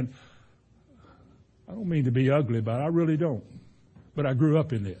 again, I don't mean to be ugly, but I really don't. But I grew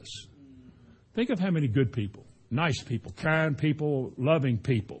up in this. Think of how many good people, nice people, kind people, loving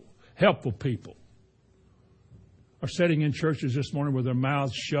people, helpful people are sitting in churches this morning with their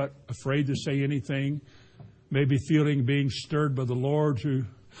mouths shut, afraid to say anything, maybe feeling being stirred by the Lord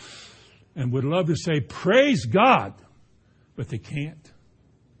and would love to say, praise God, but they can't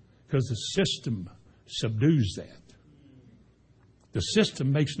because the system subdues that. The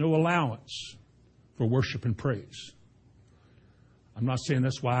system makes no allowance for worship and praise. I'm not saying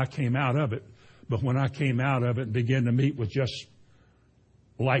that's why I came out of it, but when I came out of it and began to meet with just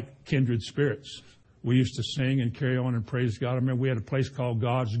like kindred spirits, we used to sing and carry on and praise God. I remember we had a place called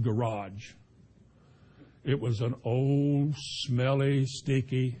God's Garage. It was an old, smelly,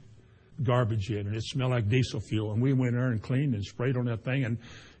 sticky garbage in, and it smelled like diesel fuel. And we went there and cleaned and sprayed on that thing. And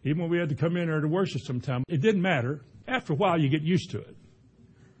even when we had to come in there to worship sometime, it didn't matter. After a while, you get used to it.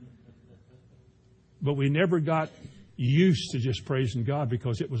 But we never got used to just praising God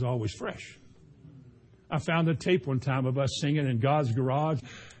because it was always fresh. I found a tape one time of us singing in God's Garage,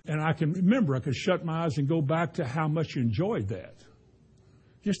 and I can remember, I could shut my eyes and go back to how much you enjoyed that.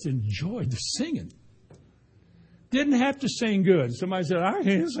 Just enjoyed the singing. Didn't have to sing good. Somebody said, I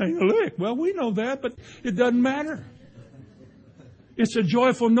can't sing a lick. Well, we know that, but it doesn't matter. It's a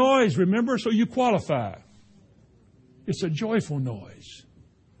joyful noise, remember? So you qualify. It's a joyful noise.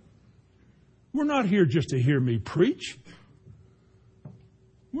 We're not here just to hear me preach.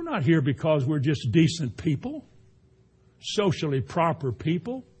 We're not here because we're just decent people, socially proper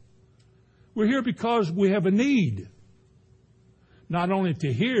people. We're here because we have a need. Not only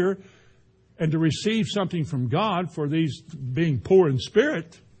to hear and to receive something from God for these being poor in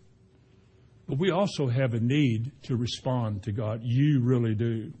spirit, but we also have a need to respond to God. You really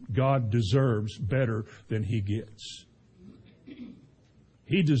do. God deserves better than He gets.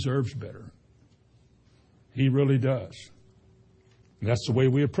 He deserves better. He really does. And that's the way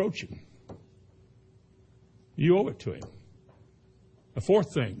we approach Him. You owe it to Him. The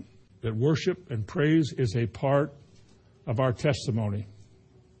fourth thing, that worship and praise is a part of our testimony.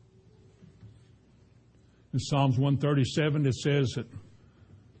 In Psalms 137, it says that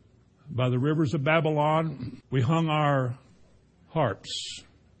by the rivers of Babylon, we hung our harps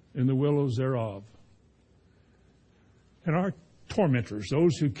in the willows thereof. And our tormentors,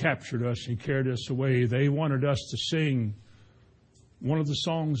 those who captured us and carried us away, they wanted us to sing one of the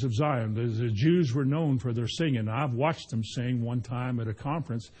songs of Zion. The Jews were known for their singing. I've watched them sing one time at a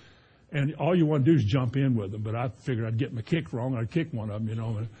conference, and all you want to do is jump in with them. But I figured I'd get my kick wrong. I'd kick one of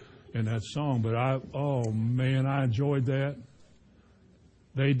them, in that song. But I enjoyed that.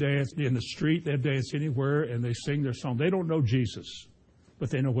 They dance in the street, they dance anywhere, and they sing their song. They don't know Jesus, but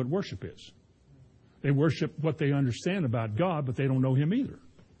they know what worship is. They worship what they understand about God, but they don't know Him either.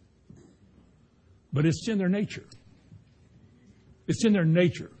 But it's in their nature. It's in their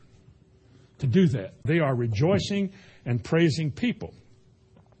nature to do that. They are rejoicing and praising people.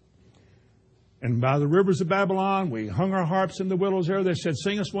 And by the rivers of Babylon, we hung our harps in the willows there. They said,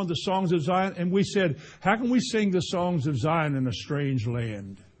 sing us one of the songs of Zion. And we said, how can we sing the songs of Zion in a strange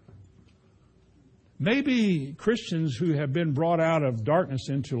land? Maybe Christians who have been brought out of darkness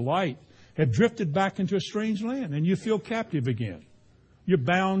into light have drifted back into a strange land, and you feel captive again. You're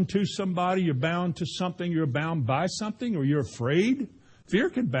bound to somebody, you're bound to something, you're bound by something, or you're afraid.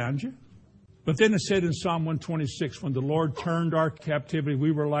 Fear can bound you. But then it said in Psalm 126, when the Lord turned our captivity,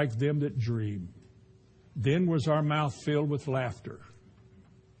 we were like them that dream. Then was our mouth filled with laughter.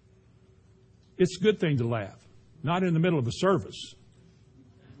 It's a good thing to laugh, not in the middle of a service.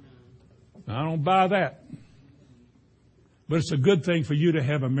 I don't buy that. But it's a good thing for you to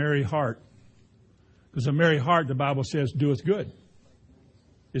have a merry heart. Because a merry heart, the Bible says, doeth good.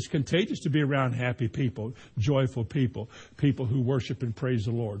 It's contagious to be around happy people, joyful people, people who worship and praise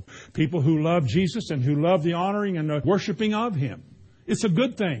the Lord, people who love Jesus and who love the honoring and the worshiping of Him. It's a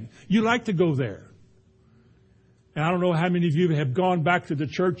good thing. You like to go there. And I don't know how many of you have gone back to the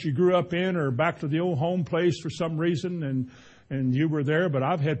church you grew up in or back to the old home place for some reason and you were there, but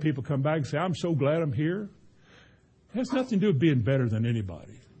I've had people come back and say, I'm so glad I'm here. It has nothing to do with being better than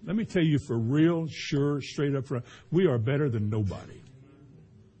anybody. Let me tell you for real, sure, straight up front, we are better than nobody.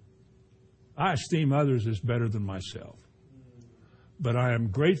 I esteem others as better than myself. But I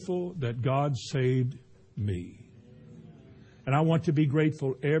am grateful that God saved me. And I want to be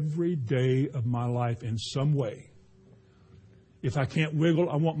grateful every day of my life in some way. If I can't wiggle,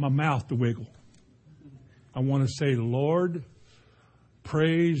 I want my mouth to wiggle. I want to say, Lord,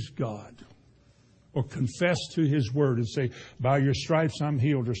 praise God. Or confess to His Word and say, by your stripes I'm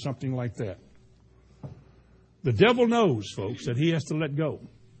healed, or something like that. The devil knows, folks, that he has to let go.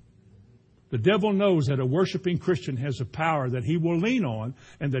 The devil knows that a worshiping Christian has a power that he will lean on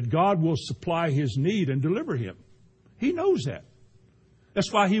and that God will supply his need and deliver him. He knows that.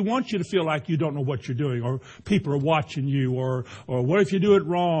 That's why he wants you to feel like you don't know what you're doing, or people are watching you, or what if you do it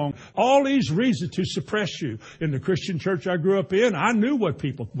wrong? All these reasons to suppress you. In the Christian church I grew up in, I knew what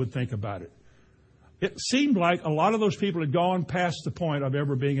people would think about it. It seemed like a lot of those people had gone past the point of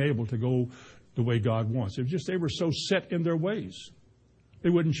ever being able to go the way God wants. It was just they were so set in their ways. They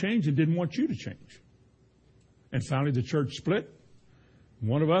wouldn't change and didn't want you to change. And finally the church split.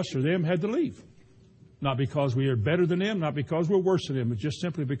 One of us or them had to leave. Not because we are better than them, not because we're worse than them, but just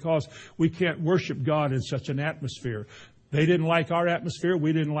simply because we can't worship God in such an atmosphere. They didn't like our atmosphere.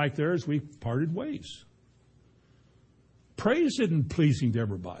 We didn't like theirs. We parted ways. Praise isn't pleasing to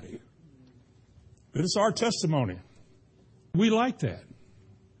everybody. But it's our testimony. We like that.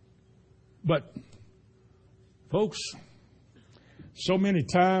 But, folks, so many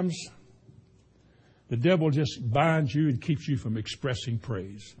times the devil just binds you and keeps you from expressing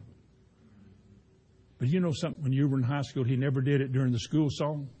praise. But you know something? When you were in high school, he never did it during the school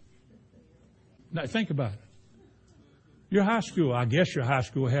song. Now, think about it. Your high school, I guess your high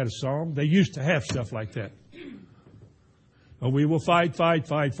school had a song. They used to have stuff like that. Oh, we will fight, fight,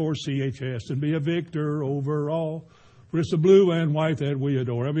 fight for CHS and be a victor over all. For it's the blue and white that we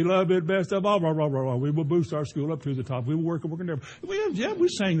adore. And we love it best of all. Blah, blah, blah, blah. We will boost our school up to the top. We will work and work and never. We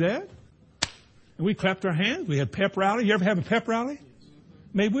sang that. And we clapped our hands. We had pep rally. You ever have a pep rally?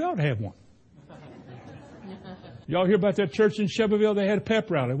 Maybe we ought to have one. Y'all hear about that church in Shelbyville? They had a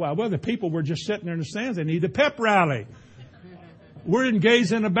pep rally. Wow. Well, the people were just sitting there in the stands. They need a pep rally. We're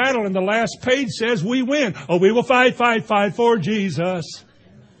engaged in a battle, and the last page says we win. Oh, we will fight, fight, fight for Jesus.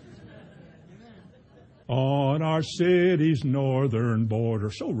 On our city's northern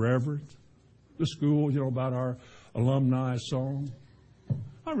border. So reverent. The school, about our alumni song.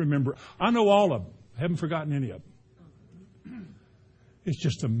 I remember. I know all of them. I haven't forgotten any of them. It's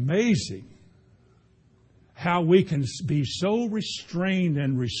just amazing how we can be so restrained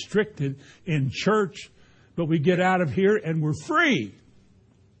and restricted in church, but we get out of here and we're free.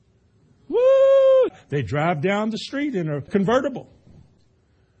 Woo! They drive down the street in a convertible.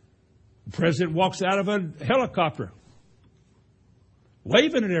 The president walks out of a helicopter,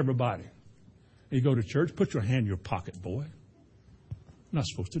 waving at everybody. You go to church, put your hand in your pocket, boy. We're not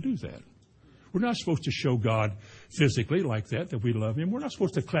supposed to do that. We're not supposed to show God physically like that we love Him. We're not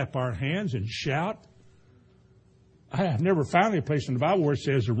supposed to clap our hands and shout. I have never found a place in the Bible where it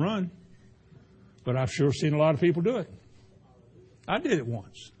says to run, but I've sure seen a lot of people do it. I did it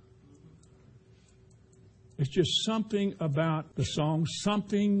once. It's just something about the song,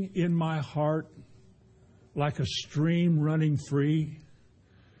 something in my heart, like a stream running free,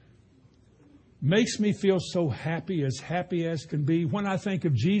 makes me feel so happy as can be. When I think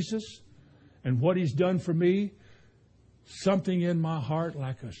of Jesus and what He's done for me, something in my heart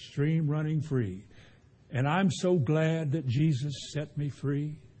like a stream running free. And I'm so glad that Jesus set me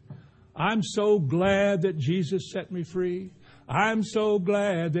free. I'm so glad that Jesus set me free. I'm so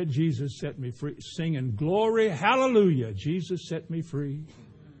glad that Jesus set me free. Singing, glory, hallelujah, Jesus set me free.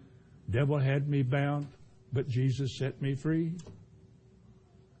 Devil had me bound, but Jesus set me free.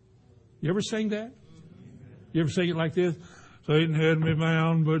 You ever sing that? You ever sing it like this? Satan had me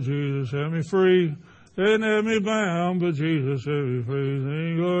bound, but Jesus set me free. Satan had me bound, but Jesus set me free.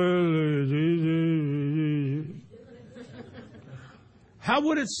 Sing glory, Jesus. How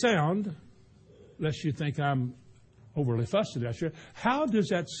would it sound, lest you think I'm overly fussy, how does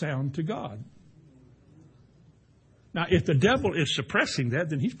that sound to God? Now, if the devil is suppressing that,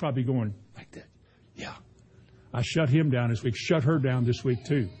 then he's probably going like that. Yeah, I shut him down this week. Shut her down this week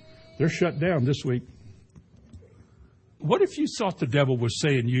too. They're shut down this week. What if you thought the devil was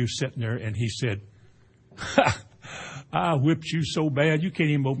saying you sitting there and he said, I whipped you so bad you can't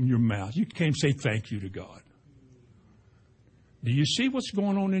even open your mouth. You can't say thank you to God. Do you see what's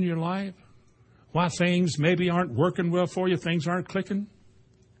going on in your life? Why things maybe aren't working well for you, things aren't clicking?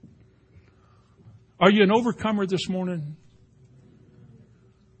 Are you an overcomer this morning?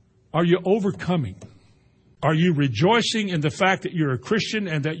 Are you overcoming? Are you rejoicing in the fact that you're a Christian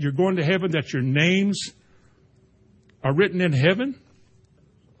and that you're going to heaven, that your names are written in heaven?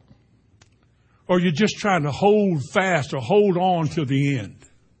 Or are you just trying to hold fast or hold on till the end?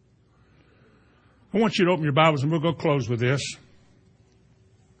 I want you to open your Bibles, and we'll go close with this.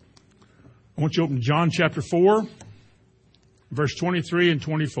 I want you to open John chapter 4, verse 23 and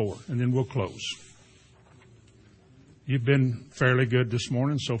 24, and then we'll close. You've been fairly good this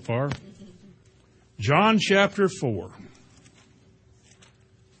morning so far. John chapter 4,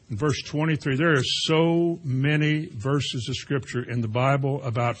 verse 23. There are so many verses of Scripture in the Bible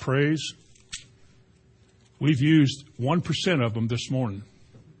about praise. We've used 1% of them this morning.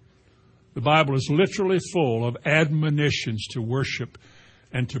 The Bible is literally full of admonitions to worship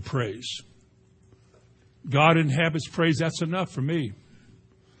and to praise. God inhabits praise. That's enough for me.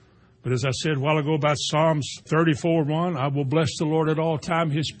 But as I said a while ago about Psalms 34:1, I will bless the Lord at all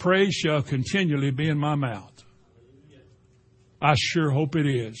times. His praise shall continually be in my mouth. I sure hope it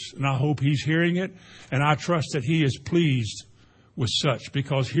is. And I hope He's hearing it. And I trust that He is pleased with such.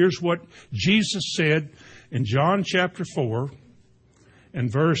 Because here's what Jesus said in John chapter 4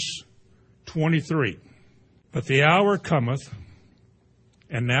 and verse 23. But the hour cometh,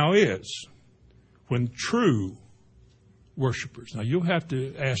 and now is, when true worshipers. Now, you'll have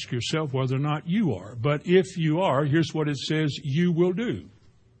to ask yourself whether or not you are. But if you are, here's what it says you will do.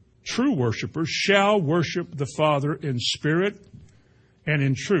 True worshipers shall worship the Father in spirit and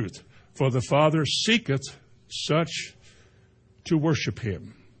in truth. For the Father seeketh such to worship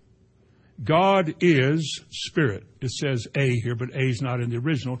Him. God is spirit. It says A here, but A is not in the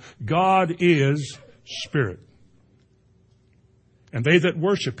original. God is spirit. And they that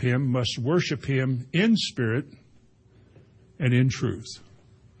worship Him must worship Him in spirit and in truth.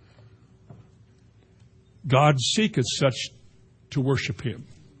 God seeketh such to worship Him,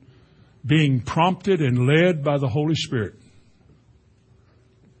 being prompted and led by the Holy Spirit,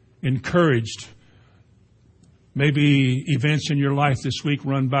 encouraged. Maybe events in your life this week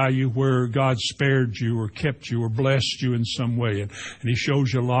run by you where God spared you or kept you or blessed you in some way. And He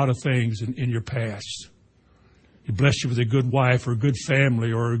shows you a lot of things in your past. He blessed you with a good wife or a good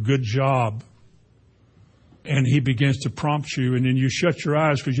family or a good job. And He begins to prompt you, and then you shut your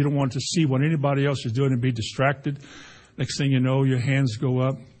eyes because you don't want to see what anybody else is doing and be distracted. Next thing you know, your hands go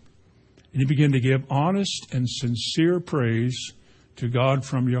up, and you begin to give honest and sincere praise to God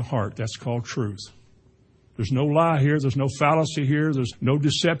from your heart. That's called truth. There's no lie here. There's no fallacy here. There's no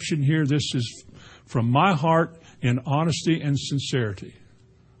deception here. This is from my heart in honesty and sincerity.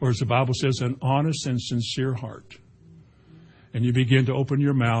 Or as the Bible says, an honest and sincere heart. And you begin to open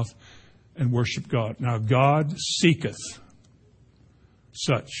your mouth and worship God. Now, God seeketh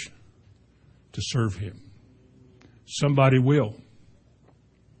such to serve Him. Somebody will.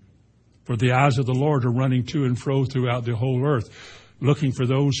 For the eyes of the Lord are running to and fro throughout the whole earth, looking for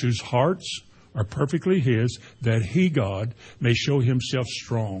those whose hearts are perfectly His, that He, God, may show Himself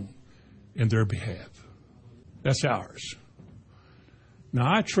strong in their behalf. That's ours.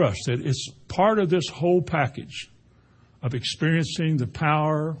 Now, I trust that it's part of this whole package of experiencing the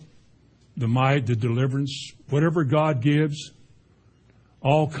power, the might, the deliverance, whatever God gives,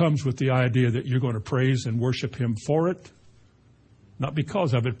 all comes with the idea that you're going to praise and worship Him for it, not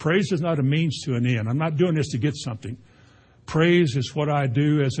because of it. Praise is not a means to an end. I'm not doing this to get something. Praise is what I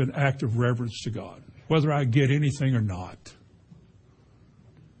do as an act of reverence to God, whether I get anything or not.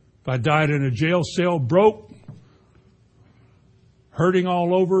 If I died in a jail cell, broke, hurting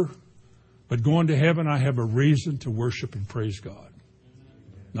all over, but going to heaven, I have a reason to worship and praise God.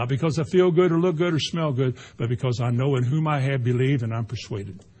 Not because I feel good or look good or smell good, but because I know in whom I have believed and I'm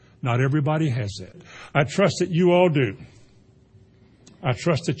persuaded. Not everybody has that. I trust that you all do. I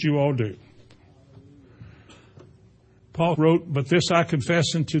trust that you all do. Paul wrote, but this I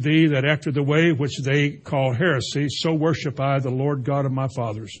confess unto thee, that after the way which they call heresy, so worship I the Lord God of my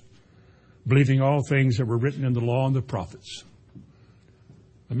fathers, believing all things that were written in the law and the prophets.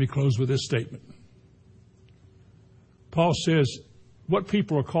 Let me close with this statement. Paul says, what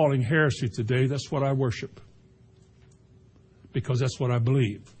people are calling heresy today, that's what I worship. Because that's what I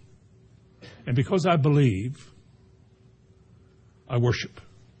believe. And because I believe, I worship.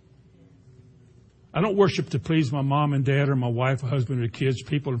 I don't worship to please my mom and dad or my wife or husband or kids,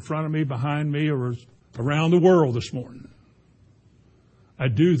 people in front of me, behind me, or around the world this morning. I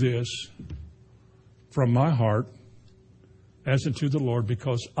do this from my heart as unto the Lord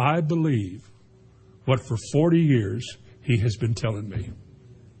because I believe what for 40 years He has been telling me.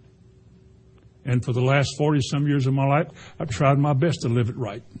 And for the last 40-some years of my life, I've tried my best to live it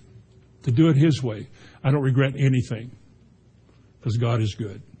right, to do it His way. I don't regret anything because God is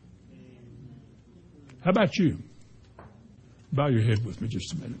good. How about you? Bow your head with me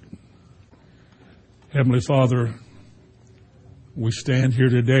just a minute. Heavenly Father, we stand here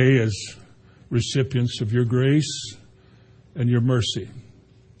today as recipients of your grace and your mercy.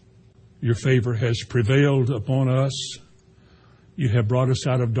 Your favor has prevailed upon us. You have brought us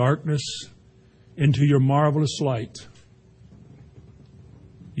out of darkness into your marvelous light.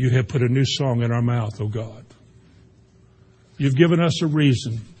 You have put a new song in our mouth, O God. You've given us a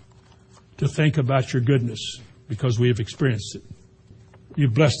reason to think about your goodness because we have experienced it.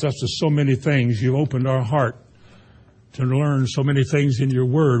 You've blessed us with so many things. You've opened our heart to learn so many things in your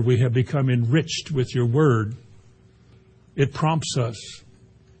word. We have become enriched with your word. It prompts us.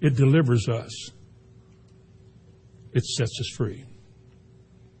 It delivers us. It sets us free.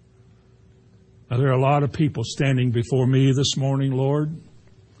 Now, there are a lot of people standing before me this morning, Lord,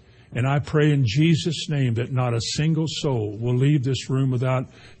 and I pray in Jesus' name that not a single soul will leave this room without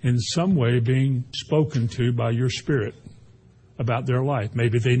in some way being spoken to by your Spirit about their life.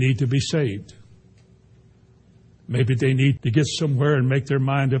 Maybe they need to be saved. Maybe they need to get somewhere and make their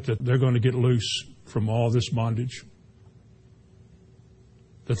mind up that they're going to get loose from all this bondage,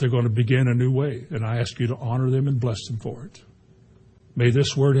 that they're going to begin a new way. And I ask you to honor them and bless them for it. May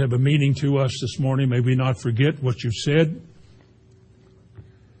this word have a meaning to us this morning. May we not forget what you've said.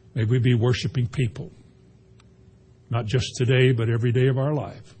 May we be worshiping people, not just today, but every day of our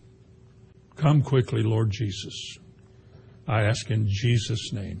life. Come quickly, Lord Jesus. I ask in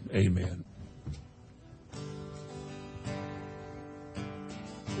Jesus' name, amen.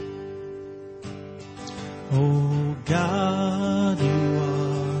 Oh God, you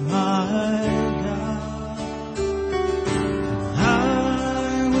are my God.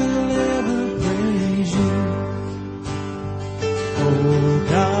 I will ever praise you. Oh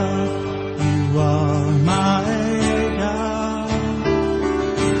God, you are my God.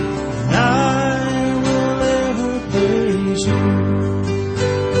 And I will ever praise you.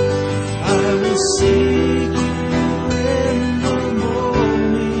 I will seek you in the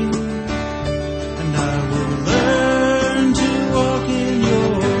morning, and I will learn to walk in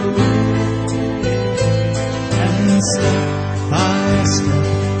your way. And step by step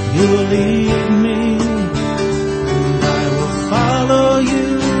you'll lead me, and I will follow you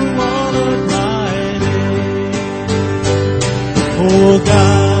all of my days. Oh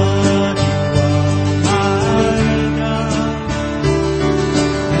God,